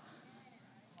spiritual.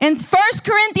 In 1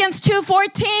 Corinthians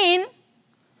 2:14,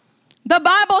 the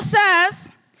Bible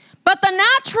says, but the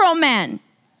natural man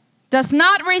does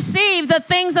not receive the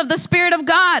things of the Spirit of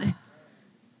God,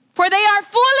 for they are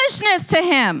foolishness to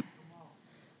him,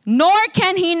 nor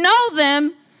can he know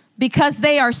them because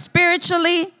they are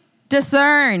spiritually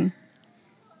discerned.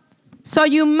 So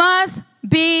you must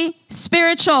be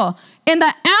spiritual. In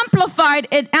the Amplified,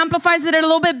 it amplifies it a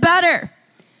little bit better.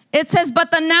 It says,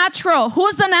 but the natural,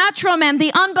 who's the natural man?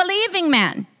 The unbelieving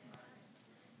man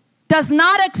does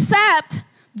not accept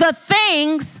the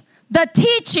things, the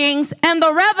teachings, and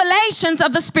the revelations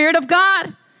of the Spirit of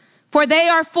God, for they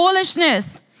are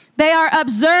foolishness. They are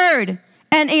absurd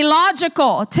and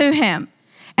illogical to him,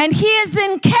 and he is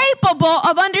incapable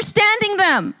of understanding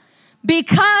them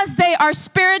because they are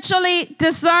spiritually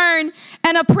discerned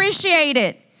and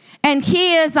appreciated, and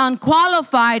he is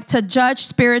unqualified to judge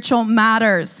spiritual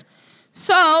matters.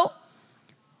 So,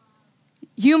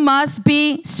 you must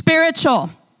be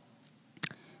spiritual.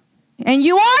 And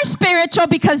you are spiritual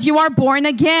because you are born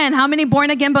again. How many born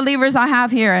again believers I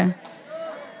have here?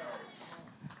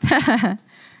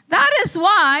 That is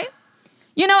why,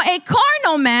 a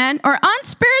carnal man or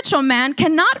unspiritual man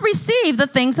cannot receive the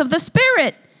things of the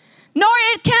Spirit, nor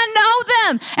it can know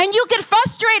them. And you get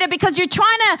frustrated because you're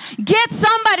trying to get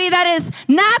somebody that is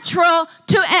natural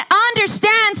to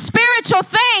understand spiritual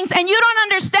things, and you don't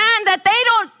understand that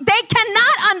they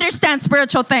cannot understand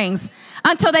spiritual things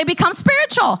until they become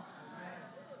spiritual.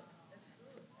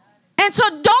 And so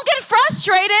don't get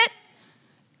frustrated.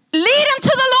 Lead them to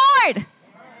the Lord.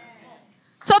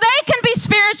 So they can be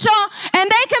spiritual and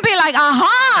they can be like,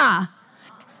 aha.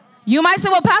 You might say,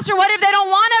 well, Pastor, what if they don't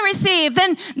want to receive?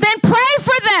 Then pray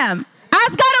for them.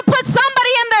 Ask God to put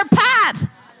somebody in their path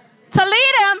to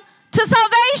lead them to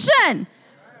salvation.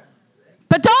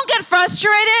 But don't get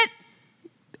frustrated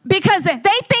because they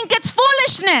think it's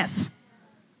foolishness.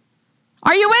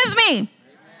 Are you with me?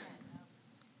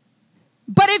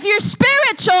 But if you're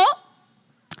spiritual,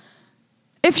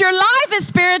 if your life is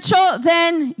spiritual,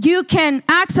 then you can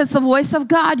access the voice of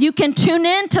God. You can tune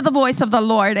in to the voice of the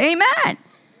Lord. Amen.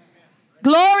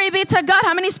 Glory be to God.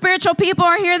 How many spiritual people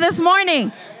are here this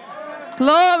morning?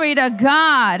 Glory to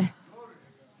God.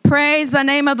 Praise the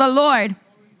name of the Lord.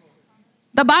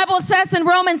 The Bible says in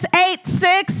Romans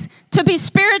 8:6, to be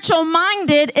spiritual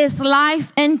minded is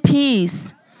life and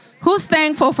peace. Who's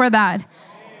thankful for that?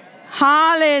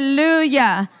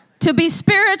 Hallelujah. To be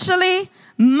spiritually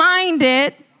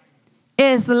minded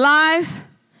is life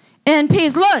and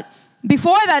peace. Look,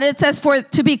 before that it says for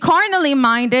to be carnally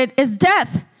minded is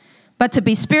death, but to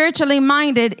be spiritually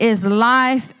minded is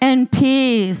life and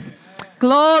peace.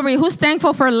 Glory. Who's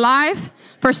thankful for life,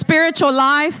 for spiritual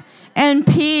life and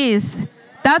peace?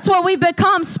 That's what we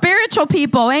become, spiritual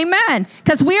people. Amen.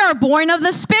 Because we are born of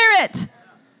the Spirit.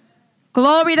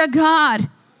 Glory to God.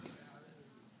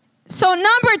 So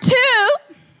number 2,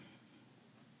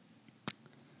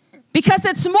 because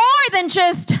it's more than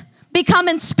just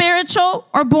becoming spiritual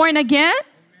or born again,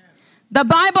 the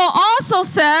Bible also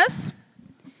says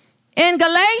in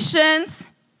Galatians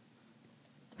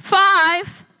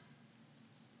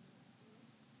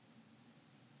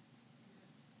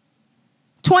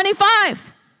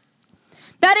 5:25,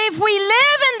 that if we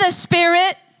live in the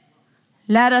Spirit,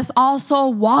 let us also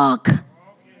walk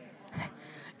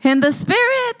in the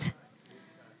Spirit.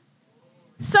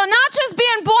 So not just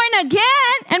being born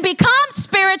again and become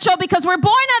spiritual because we're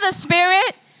born of the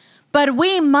Spirit, but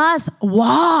we must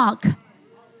walk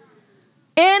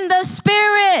in the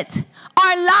Spirit.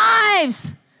 Our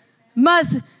lives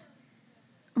must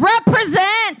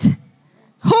represent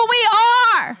who we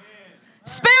are.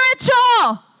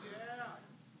 Spiritual,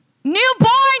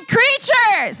 newborn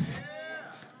creatures.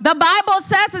 The Bible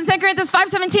says in 2 Corinthians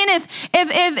 5:17,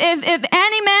 if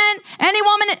any man, any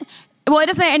woman, well, it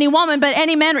doesn't say any woman, but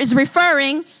any man is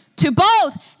referring to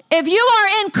both. If you are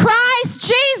in Christ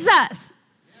Jesus,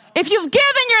 if you've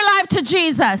given your life to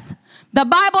Jesus, the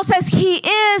Bible says he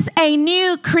is a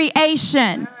new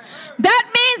creation.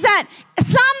 That means that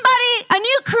a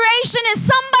new creation is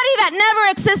somebody that never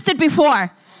existed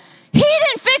before. He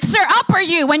didn't fix or upper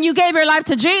you when you gave your life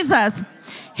to Jesus.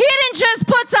 He didn't just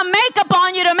put some makeup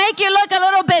on you to make you look a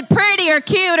little bit pretty or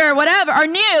cute or whatever, or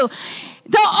new.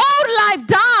 The old life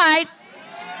died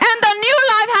and the new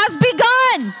life has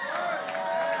begun.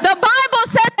 The Bible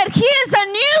said that he is a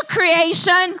new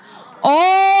creation.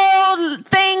 All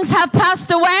things have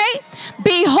passed away.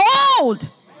 Behold,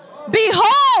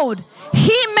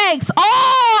 he makes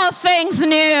all things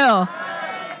new.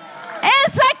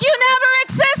 It's like you never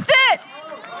existed.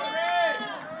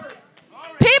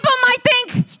 People might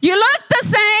think you look the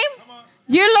same.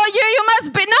 You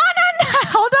must be. No.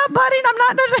 Hold up, buddy. I'm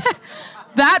not.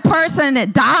 That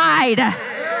person died.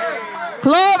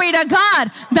 Glory to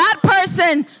God. That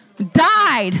person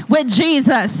died with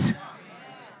Jesus.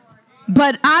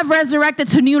 But I've resurrected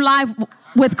to new life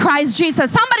with Christ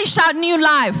Jesus. Somebody shout new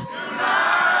life.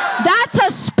 That's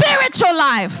a spiritual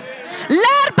life.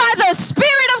 Led by the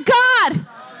Spirit of God.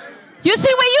 You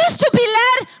see, we used to be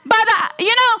led by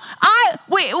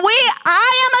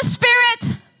I am a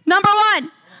spirit, number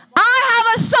 1. I have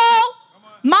a soul,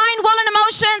 mind, will, and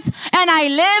emotions, and and I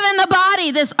live in the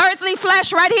body, this earthly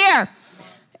flesh right here.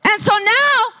 And so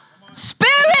now,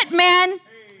 spirit man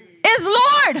is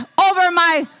Lord over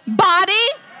my body.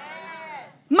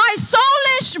 My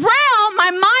soulish realm, my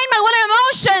mind, my will, and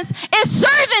emotions is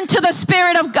servant to the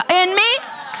Spirit of God in me.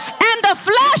 And the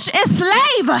flesh is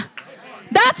slave.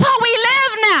 That's how we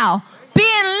live now.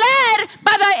 Being led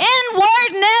by the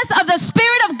inwardness of the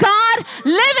Spirit of God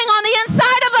living on the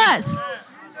inside of us.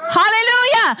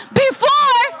 Hallelujah.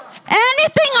 Before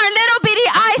anything our little bitty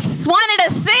eyes wanted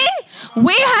to see,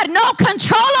 we had no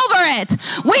control over it.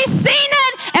 We seen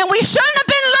it and we shouldn't have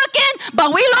been looking,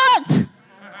 but we looked.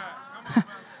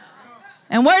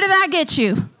 And where did that get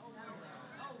you?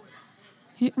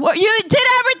 You did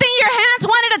everything your hands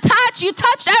wanted to touch. You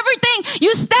touched everything.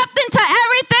 You stepped into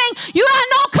everything. You had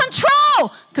no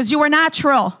control because you were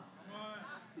natural.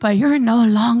 But you're no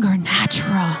longer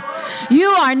natural.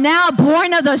 You are now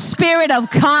born of the Spirit of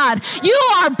God. You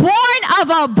are born of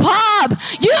above.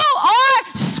 You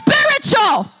are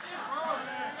spiritual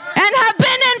and have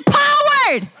been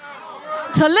empowered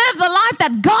to live the life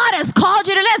that God has called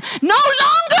you to live. No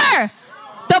longer.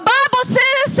 The Bible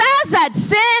says that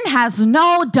sin has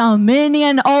no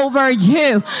dominion over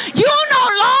you. You no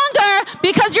longer,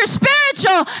 because you're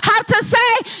spiritual, have to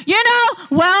say,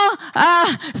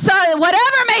 so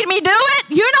whatever made me do it,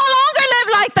 you no longer live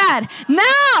like that.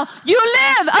 Now you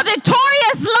live a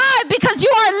victorious life because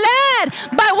you are led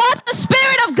by what the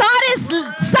Spirit of God is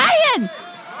saying.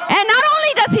 And not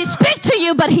only does He speak to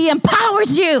you, but He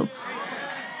empowers you.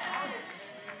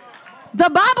 The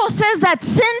Bible says that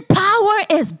sin power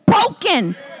is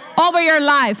broken over your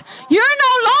life. You're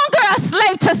no longer a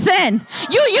slave to sin.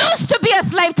 You used to be a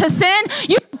slave to sin.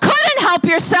 You couldn't help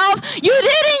yourself. You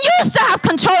didn't used to have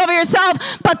control over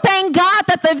yourself. But thank God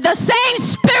that the same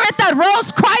Spirit that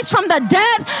rose Christ from the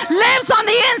dead lives on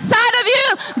the inside of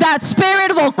you. That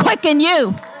Spirit will quicken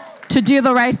you to do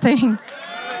the right thing.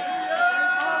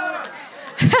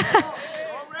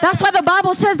 That's why the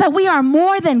Bible says that we are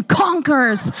more than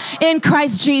conquerors in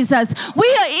Christ Jesus.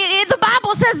 The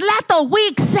Bible says, let the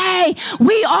weak say,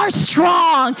 we are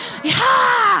strong.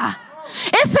 Yeah.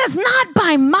 It says, not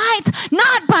by might,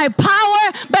 not by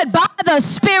power, but by the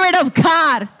Spirit of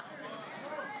God.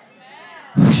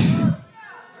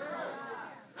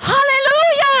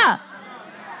 Hallelujah.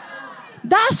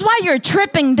 That's why your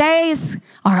tripping days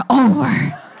are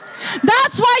over.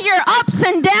 That's why your ups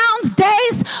and downs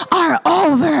days are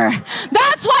over.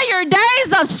 That's why your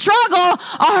days of struggle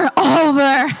are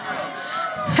over.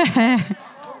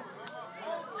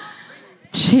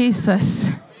 Jesus.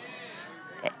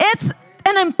 It's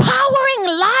an empowering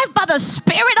life by the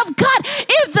Spirit of God.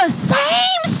 If the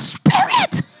same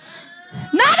Spirit,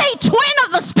 not a twin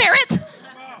of the Spirit,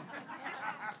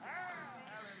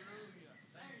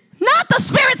 not the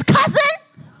Spirit's cousin,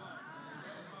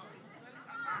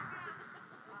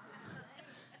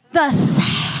 the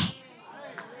same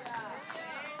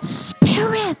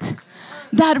Spirit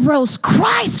that rose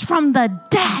Christ from the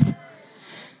dead.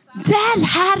 Death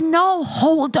had no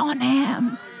hold on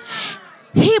Him.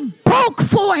 He broke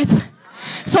forth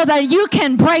so that you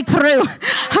can break through.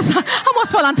 I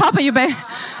almost fell on top of you, babe.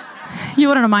 You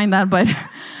wouldn't mind that, but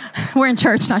we're in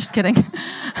church. No, just kidding.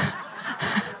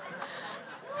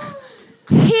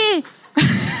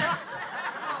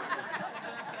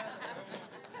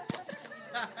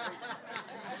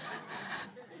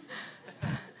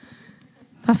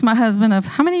 That's my husband of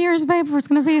how many years, babe? It's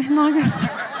going to be in August.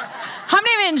 How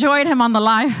many of you enjoyed him on the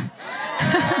live?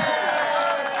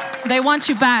 They want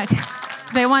you back.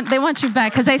 They want you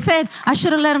back because they said I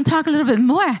should have let him talk a little bit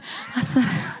more. I said.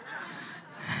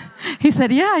 He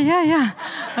said, yeah.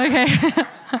 Okay.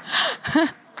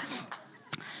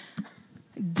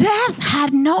 Death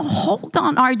had no hold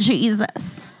on our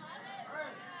Jesus.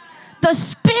 The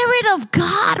Spirit of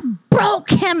God broke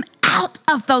him out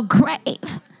of the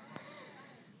grave.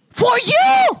 For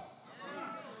you.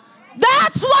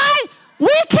 That's why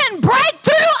we can break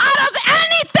through out of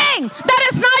anything that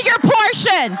is not your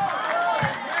portion.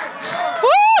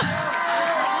 Woo!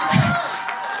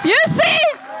 You see,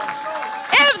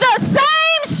 if the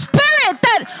same Spirit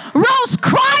that rose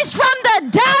Christ from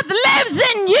the dead lives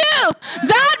in you,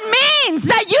 that means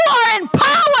that you are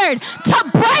empowered to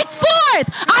break forth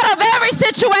out of every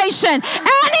situation.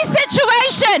 Any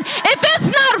situation, if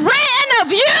it's not written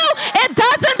of you, it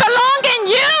doesn't belong in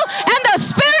you, and the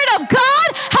Spirit of God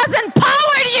has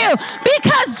empowered you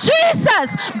because Jesus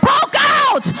broke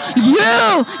out.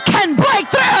 You can break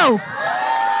through.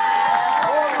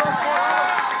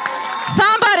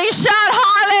 Somebody shout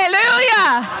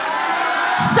hallelujah.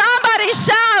 Somebody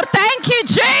shout thank you,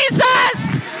 Jesus.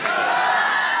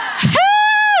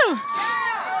 Woo!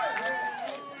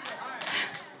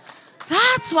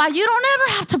 That's why you don't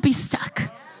ever have to be stuck.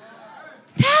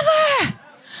 Never.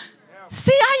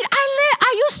 See,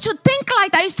 I used to think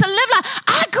like that. I used to live like,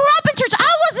 I grew up in church.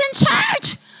 I was in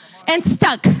church and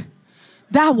stuck.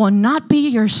 That will not be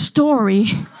your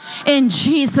story in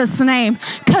Jesus' name.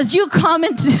 Because you come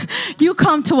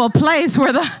to a place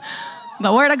where the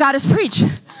word of God is preached.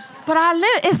 But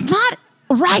it's not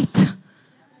right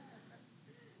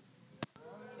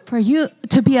for you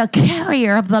to be a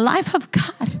carrier of the life of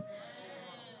God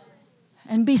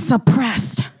and be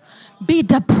suppressed, be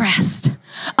depressed,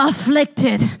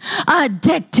 afflicted,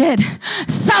 addicted,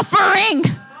 suffering.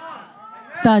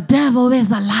 The devil is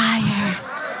a liar.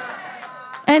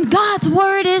 And God's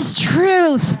word is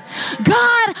truth.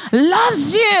 God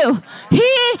loves you.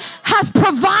 He has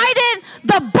provided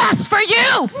the best for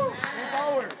you.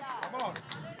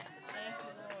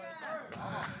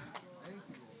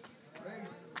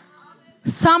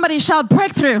 Somebody shout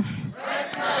breakthrough.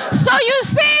 So you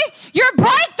see, your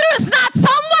breakthrough is not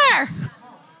somewhere.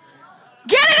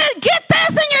 Get this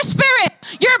in your spirit.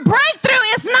 Your breakthrough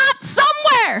is not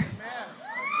somewhere.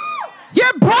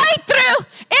 Your breakthrough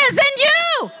is in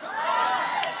you.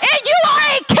 And you are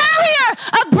a carrier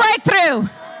of breakthrough.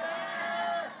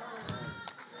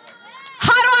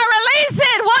 How do I release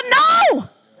it? Well, no.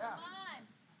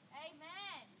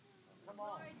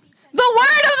 The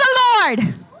word of the Lord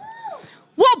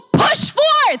will push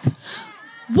forth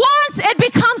once it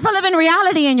becomes a living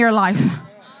reality in your life.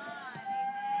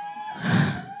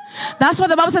 That's why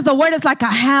the Bible says the word is like a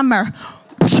hammer.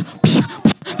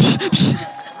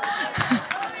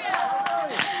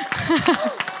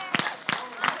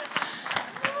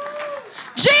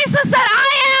 Jesus said, I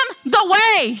am the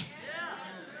way.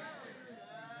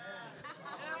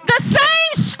 The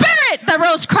same spirit that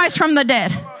rose Christ from the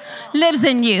dead lives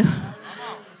in you.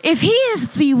 If he is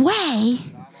the way,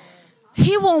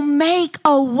 he will make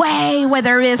a way where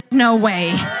there is no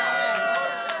way.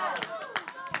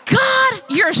 God,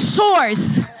 your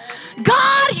source.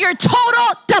 God, your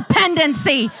total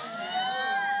dependency.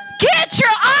 Get your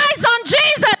eyes on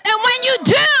Jesus. And when you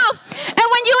do, and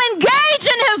when you engage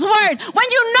in his word,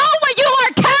 when you know what you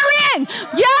are carrying,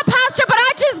 yeah, Pastor, but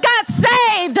I just got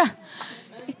saved.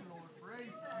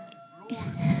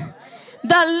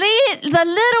 The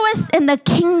littlest in the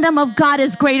kingdom of God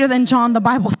is greater than John, the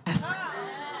Bible says.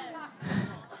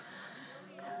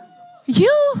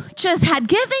 You just had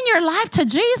given your life to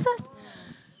Jesus,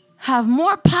 have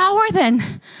more power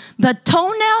than the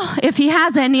toenail, if he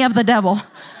has any, of the devil.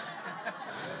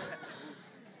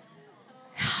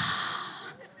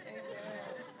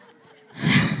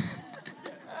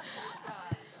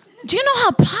 Do you know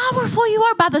how powerful you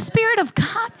are by the Spirit of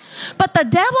God? But the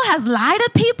devil has lied to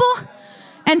people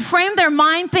and framed their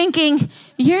mind thinking,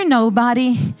 you're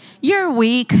nobody, you're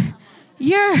weak,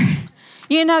 you're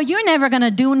never going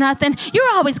to do nothing. You're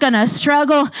always going to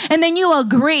struggle. And then you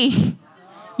agree.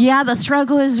 Yeah, the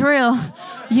struggle is real.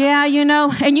 Yeah,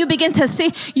 and you begin to see,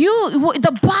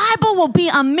 the Bible will be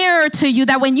a mirror to you,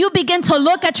 that when you begin to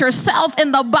look at yourself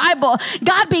in the Bible,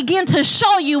 God begin to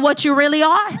show you what you really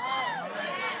are.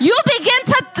 You begin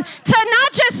to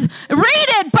not just read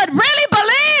it, but really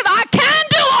believe I can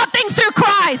do all things through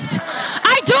Christ.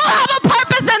 I do have a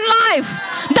purpose in life.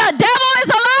 The devil is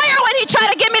a liar when he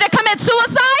tried to get me to commit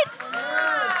suicide.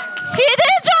 He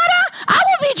did, Jonah. I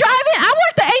will be driving. I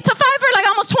worked the 8 to 5 for like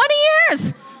almost 20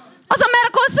 years. I was a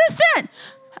medical assistant.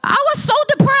 I was so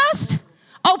depressed,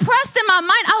 oppressed in my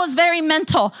mind. I was very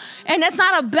mental. And it's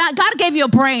not a bad, God gave you a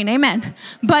brain, amen.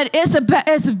 But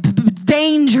it's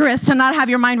dangerous to not have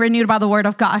your mind renewed by the word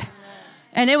of God.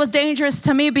 And it was dangerous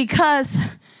to me because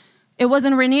it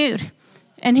wasn't renewed.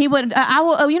 And we've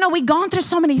gone through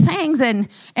so many things and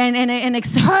it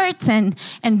hurts and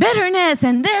bitterness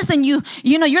and this, and you're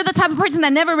the type of person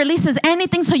that never releases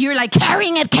anything. So you're like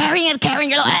carrying it.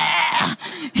 You're like, ah.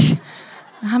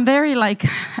 I'm very like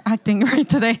acting right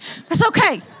today. It's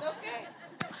okay. And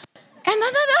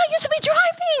then I used to be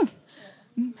driving.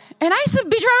 And I used to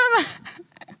be driving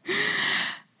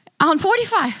on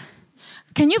 45.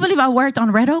 Can you believe I worked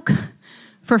on Red Oak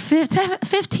for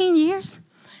 15 years?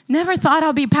 Never thought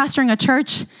I'd be pastoring a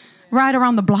church right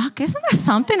around the block. Isn't that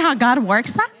something, how God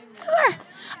works that? Never.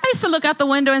 I used to look out the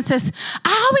window and says,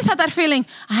 I always had that feeling,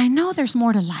 I know there's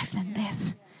more to life than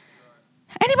this.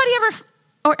 Anybody ever,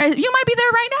 or you might be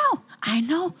there right now. I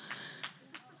know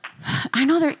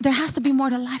there has to be more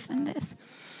to life than this.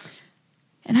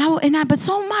 But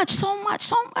so much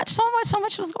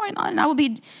was going on. I would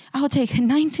take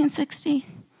 1960,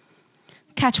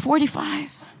 catch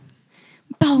 45,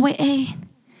 Bellway A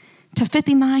to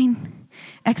 59,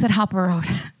 exit Hopper Road.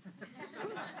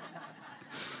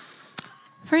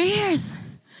 For years.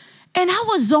 And I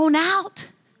was zoned out.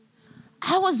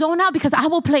 I was zoned out because I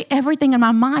will play everything in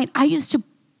my mind. I used to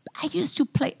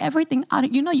play everything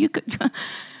out. You could,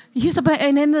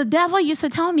 and then the devil used to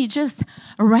tell me, just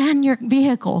ran your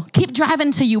vehicle. Keep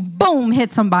driving till you, boom,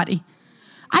 hit somebody.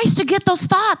 I used to get those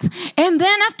thoughts. And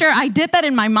then after I did that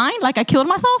in my mind, like I killed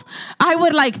myself, I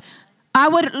would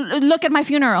look at my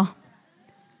funeral.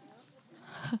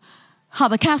 How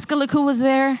the casket look who was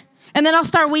there. And then I'll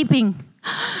start weeping.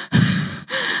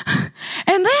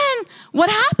 And then what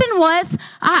happened was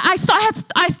I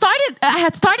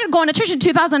had started going to church in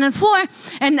 2004,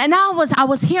 and now I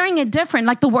was hearing it different,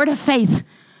 like the word of faith.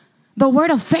 The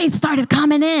word of faith started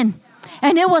coming in.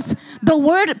 And it was, the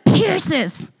word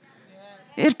pierces.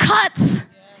 It cuts.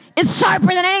 It's sharper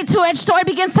than any two-edged sword. It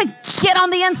begins to get on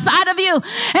the inside of you.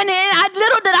 And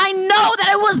little did I know that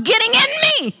it was getting in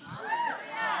me.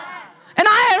 And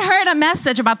I had heard a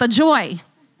message about the joy.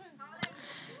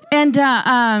 And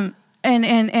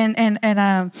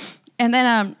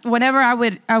then whenever I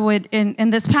would,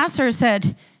 and this pastor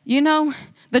said,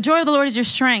 the joy of the Lord is your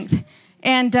strength.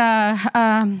 And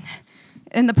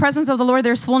in the presence of the Lord,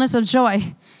 there's fullness of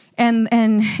joy. And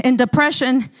in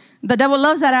depression, the devil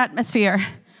loves that atmosphere,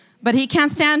 but he can't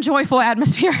stand joyful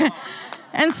atmosphere.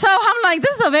 And so I'm like,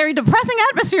 this is a very depressing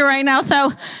atmosphere right now.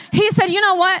 So he said, you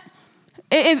know what?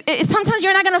 If sometimes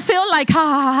you're not going to feel like, ha,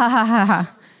 ha, ha, ha, ha,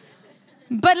 ha.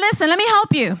 But listen, let me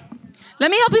help you.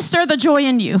 Let me help you stir the joy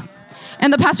in you.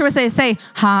 And the pastor would say,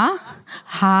 ha,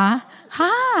 ha,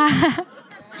 ha.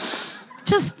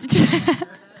 Just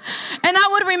and I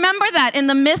would remember that in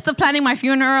the midst of planning my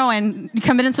funeral and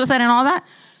committing suicide and all that.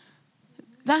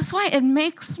 That's why it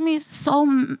makes me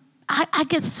so,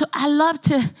 I love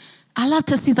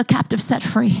to see the captive set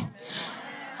free.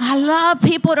 I love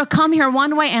people to come here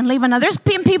one way and leave another. There's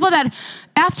been people that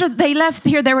after they left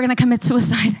here, they were going to commit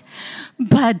suicide.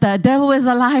 But the devil is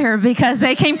a liar because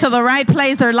they came to the right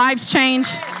place. Their lives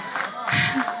changed.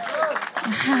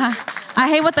 I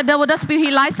hate what the devil does to people.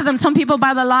 He lies to them. Some people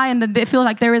buy the lie and they feel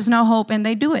like there is no hope and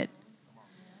they do it.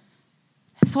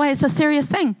 That's why it's a serious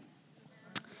thing.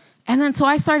 And then so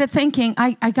I started thinking,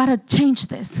 I got to change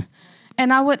this.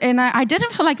 And I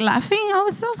didn't feel like laughing. I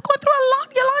was going through a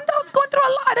lot, Yolanda. I was going through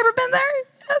a lot. Ever been there?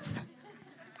 Yes.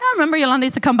 I remember Yolanda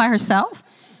used to come by herself,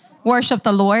 worship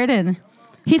the Lord, and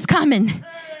he's coming.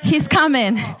 He's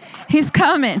coming. He's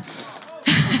coming.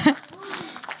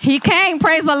 He came,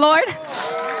 praise the Lord.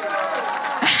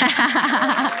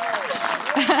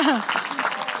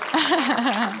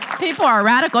 People are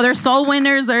radical. They're soul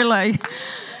winners. They're like,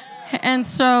 and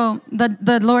so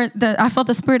the Lord, I felt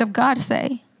the Spirit of God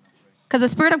say, because the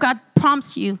Spirit of God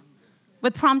prompts you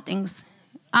with promptings.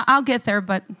 I'll get there,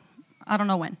 but I don't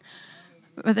know when.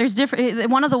 But there's different.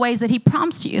 One of the ways that He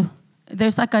prompts you,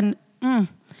 there's like but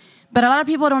a lot of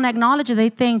people don't acknowledge it. They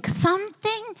think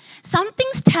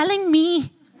something's telling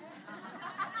me.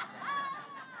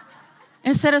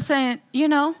 Instead of saying,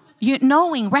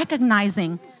 knowing,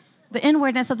 recognizing the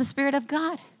inwardness of the Spirit of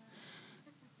God.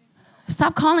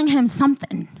 Stop calling Him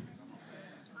something.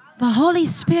 The Holy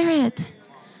Spirit.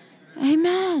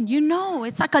 Amen.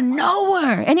 It's like a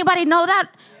knower. Anybody know that?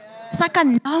 It's like a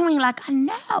knowing, like I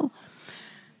know.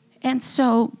 And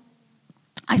so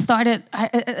I started,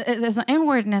 there's an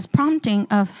inwardness prompting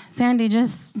of, Sandy,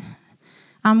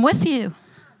 I'm with you.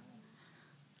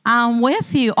 I'm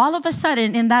with you. All of a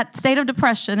sudden, in that state of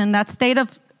depression, in that state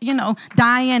of,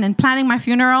 dying and planning my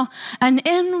funeral, an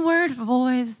inward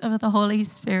voice of the Holy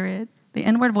Spirit, the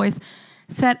inward voice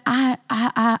said, I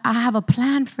have a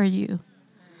plan for you.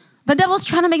 The devil's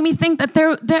trying to make me think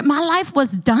that my life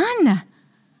was done.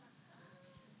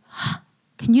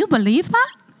 Can you believe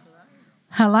that?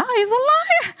 Hello, he's a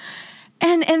liar.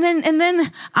 And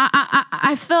then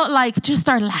I felt like just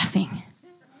start laughing.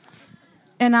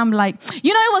 And I'm like,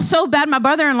 it was so bad. My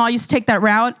brother-in-law used to take that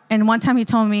route. And one time he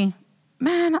told me,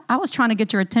 man, I was trying to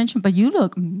get your attention, but you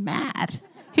look mad.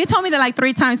 He told me that like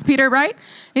 3 times, Peter, right?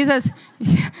 He says,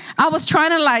 I was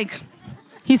trying to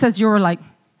he says, you were like,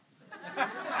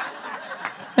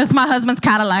 it's my husband's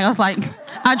Cadillac. I was like,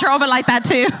 I drove it like that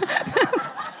too.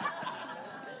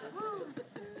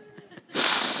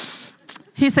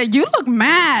 He said, you look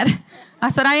mad. I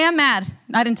said, I am mad.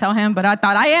 I didn't tell him, but I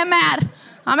thought, I am mad.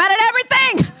 I'm mad at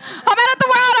everything. I'm mad at the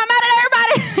world. I'm mad at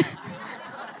everybody.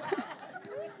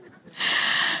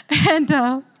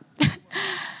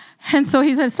 And so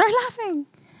he said, start laughing.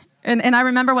 And I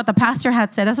remember what the pastor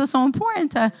had said. This was so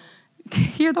important to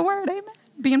hear the word, amen,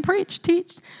 being preached,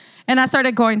 teach. And I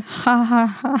started going, ha, ha,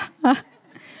 ha, ha.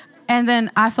 And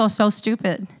then I felt so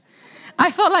stupid.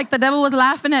 I felt like the devil was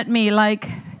laughing at me,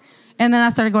 and then I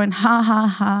started going, ha, ha,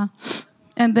 ha.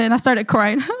 And then I started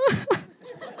crying.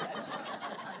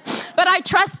 I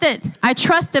trusted. I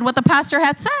trusted what the pastor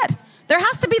had said. There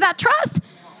has to be that trust.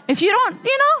 If you don't,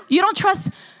 you don't trust,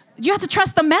 you have to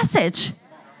trust the message.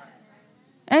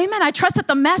 Amen. I trusted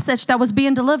the message that was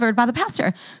being delivered by the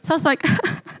pastor. So I was like,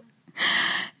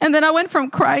 and then I went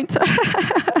from crying to, then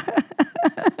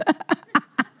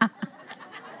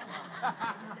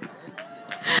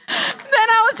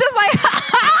I was just like,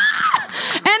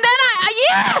 and then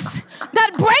yes, that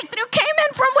breakthrough came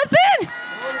in from within.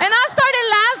 And I started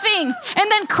laughing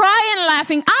and then crying and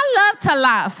laughing. I love to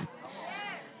laugh.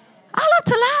 I love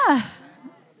to laugh.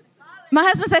 My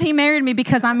husband said he married me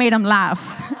because I made him laugh.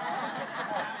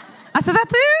 I said,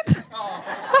 that's it?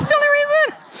 That's the only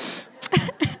reason?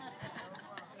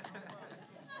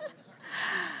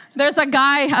 There's a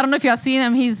guy, I don't know if y'all seen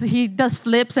him. He does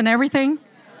flips and everything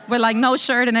with like no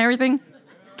shirt and everything.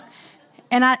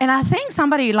 And I think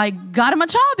somebody like got him a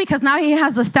job because now he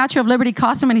has the Statue of Liberty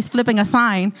costume and he's flipping a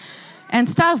sign and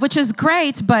stuff, which is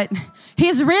great, but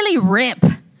he's really ripped.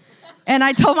 And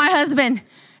I told my husband,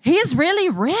 he's really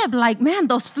ripped. Like, man,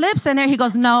 those flips in there. He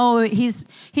goes, no, he's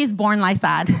born like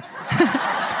that.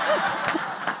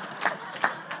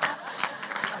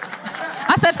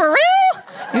 I said, for real?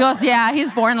 He goes, yeah, he's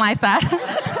born like that.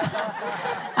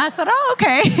 I said, oh,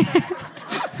 okay.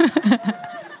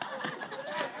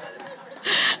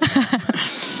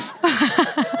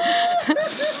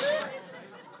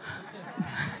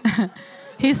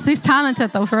 He's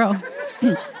talented though, for real.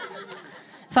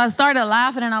 So I started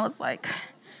laughing and I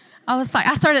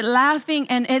started laughing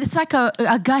and it's like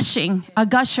a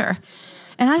gusher.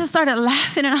 And I just started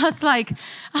laughing and I was like,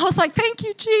 thank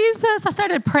you, Jesus. I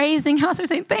started praising him. I started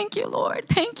saying, thank you, Lord.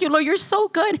 Thank you, Lord. You're so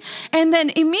good. And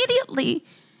then immediately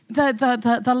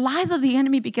the lies of the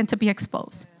enemy began to be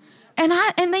exposed. And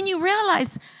then you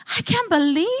realize, I can't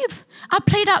believe I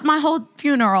played out my whole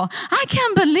funeral. I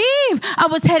can't believe I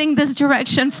was heading this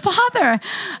direction. Father,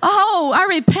 I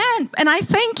repent and I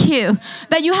thank you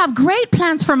that you have great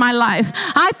plans for my life.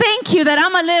 I thank you that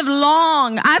I'm going to live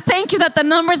long. I thank you that the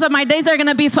numbers of my days are going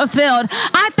to be fulfilled.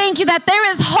 I thank you that there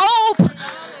is hope.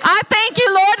 I thank you,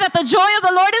 Lord, that the joy of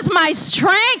the Lord is my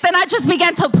strength. And I just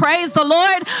began to praise the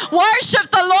Lord, worship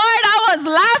the Lord. I was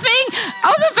laughing. I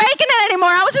wasn't faking it anymore.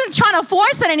 I wasn't trying to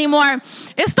force it anymore.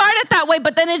 It started that way,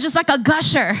 but then it's just like a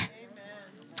gusher.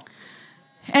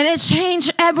 And it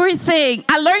changed everything.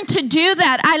 I learned to do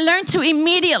that. I learned to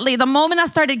immediately, the moment I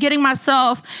started getting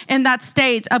myself in that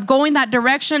state of going that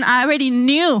direction, I already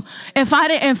knew if I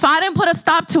didn't put a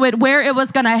stop to it, where it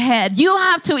was going to head. You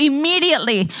have to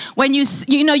immediately, when you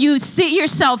see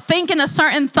yourself thinking a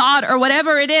certain thought or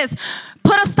whatever it is,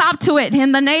 put a stop to it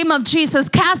in the name of Jesus.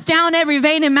 Cast down every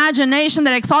vain imagination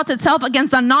that exalts itself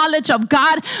against the knowledge of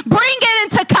God. Bring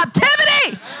it into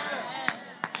captivity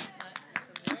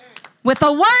with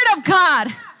the word of God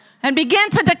and begin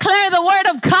to declare the word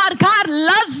of God. God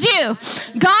loves you.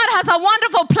 God has a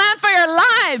wonderful plan for your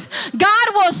life.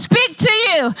 God will speak to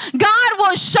you. God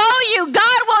will show you.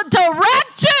 God will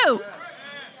direct you.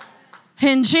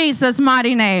 In Jesus'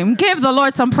 mighty name. Give the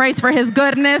Lord some praise for his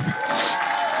goodness.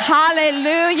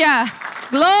 Hallelujah.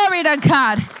 Glory to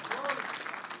God.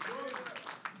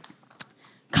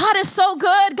 God is so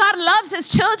good. God loves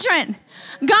his children.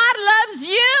 God loves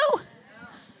you.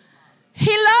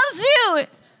 He loves you,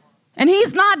 and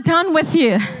he's not done with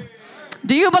you.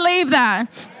 Do you believe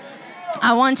that?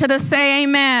 I want you to say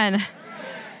amen.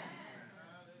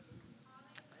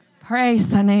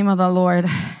 Praise the name of the Lord.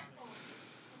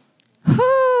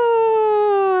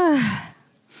 Whew.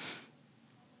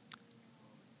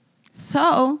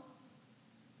 So,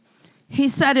 he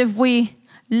said, if we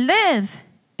live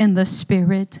in the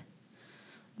Spirit,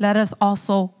 let us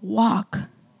also walk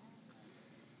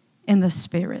in the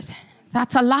Spirit.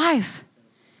 That's a life.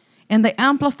 In the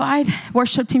Amplified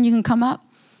worship team, you can come up.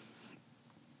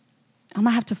 I'm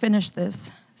going to have to finish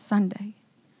this Sunday.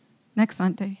 Next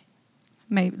Sunday.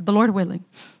 Maybe, the Lord willing.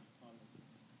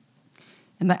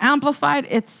 In the Amplified,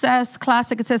 it says,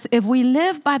 classic, it says, if we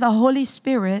live by the Holy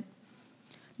Spirit,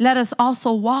 let us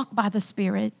also walk by the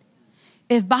Spirit.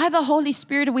 If by the Holy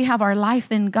Spirit we have our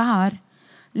life in God,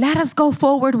 let us go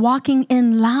forward walking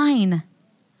in line.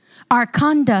 Our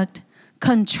conduct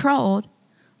controlled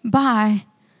by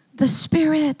the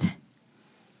Spirit.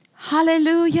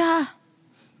 Hallelujah.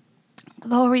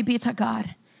 Glory be to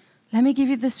God. Let me give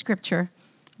you this scripture.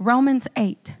 Romans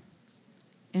 8.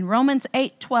 In Romans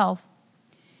 8:12,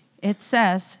 it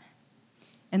says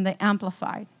in the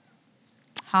Amplified.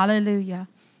 Hallelujah.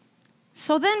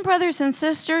 So then, brothers and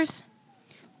sisters,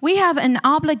 we have an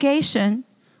obligation,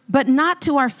 but not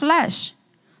to our flesh,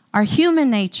 our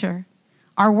human nature,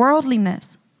 our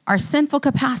worldliness, our sinful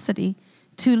capacity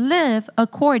to live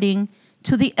according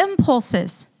to the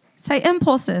impulses, say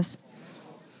impulses,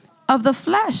 of the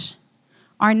flesh,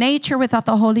 our nature without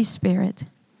the Holy Spirit.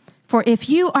 For if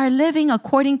you are living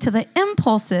according to the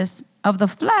impulses of the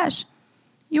flesh,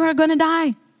 you are going to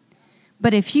die.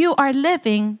 But if you are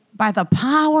living by the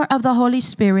power of the Holy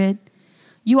Spirit,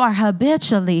 you are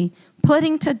habitually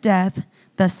putting to death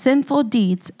the sinful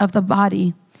deeds of the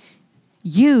body.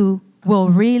 You will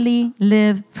really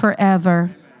live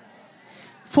forever.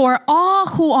 For all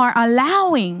who are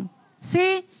allowing,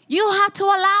 see, you have to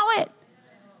allow it.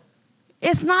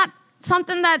 It's not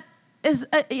something that is,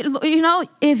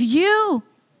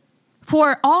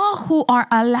 for all who are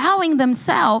allowing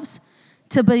themselves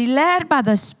to be led by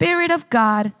the Spirit of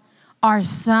God, are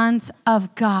sons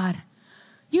of God.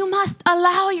 You must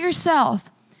allow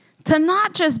yourself to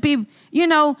not just be,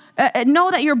 know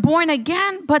that you're born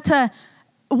again, but to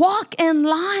walk in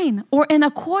line or in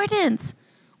accordance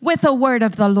with the word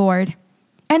of the Lord.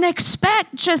 And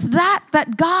expect just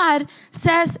that God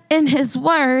says in his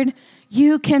word,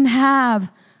 you can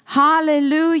have.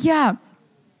 Hallelujah.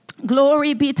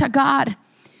 Glory be to God.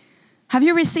 Have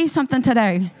you received something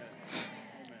today?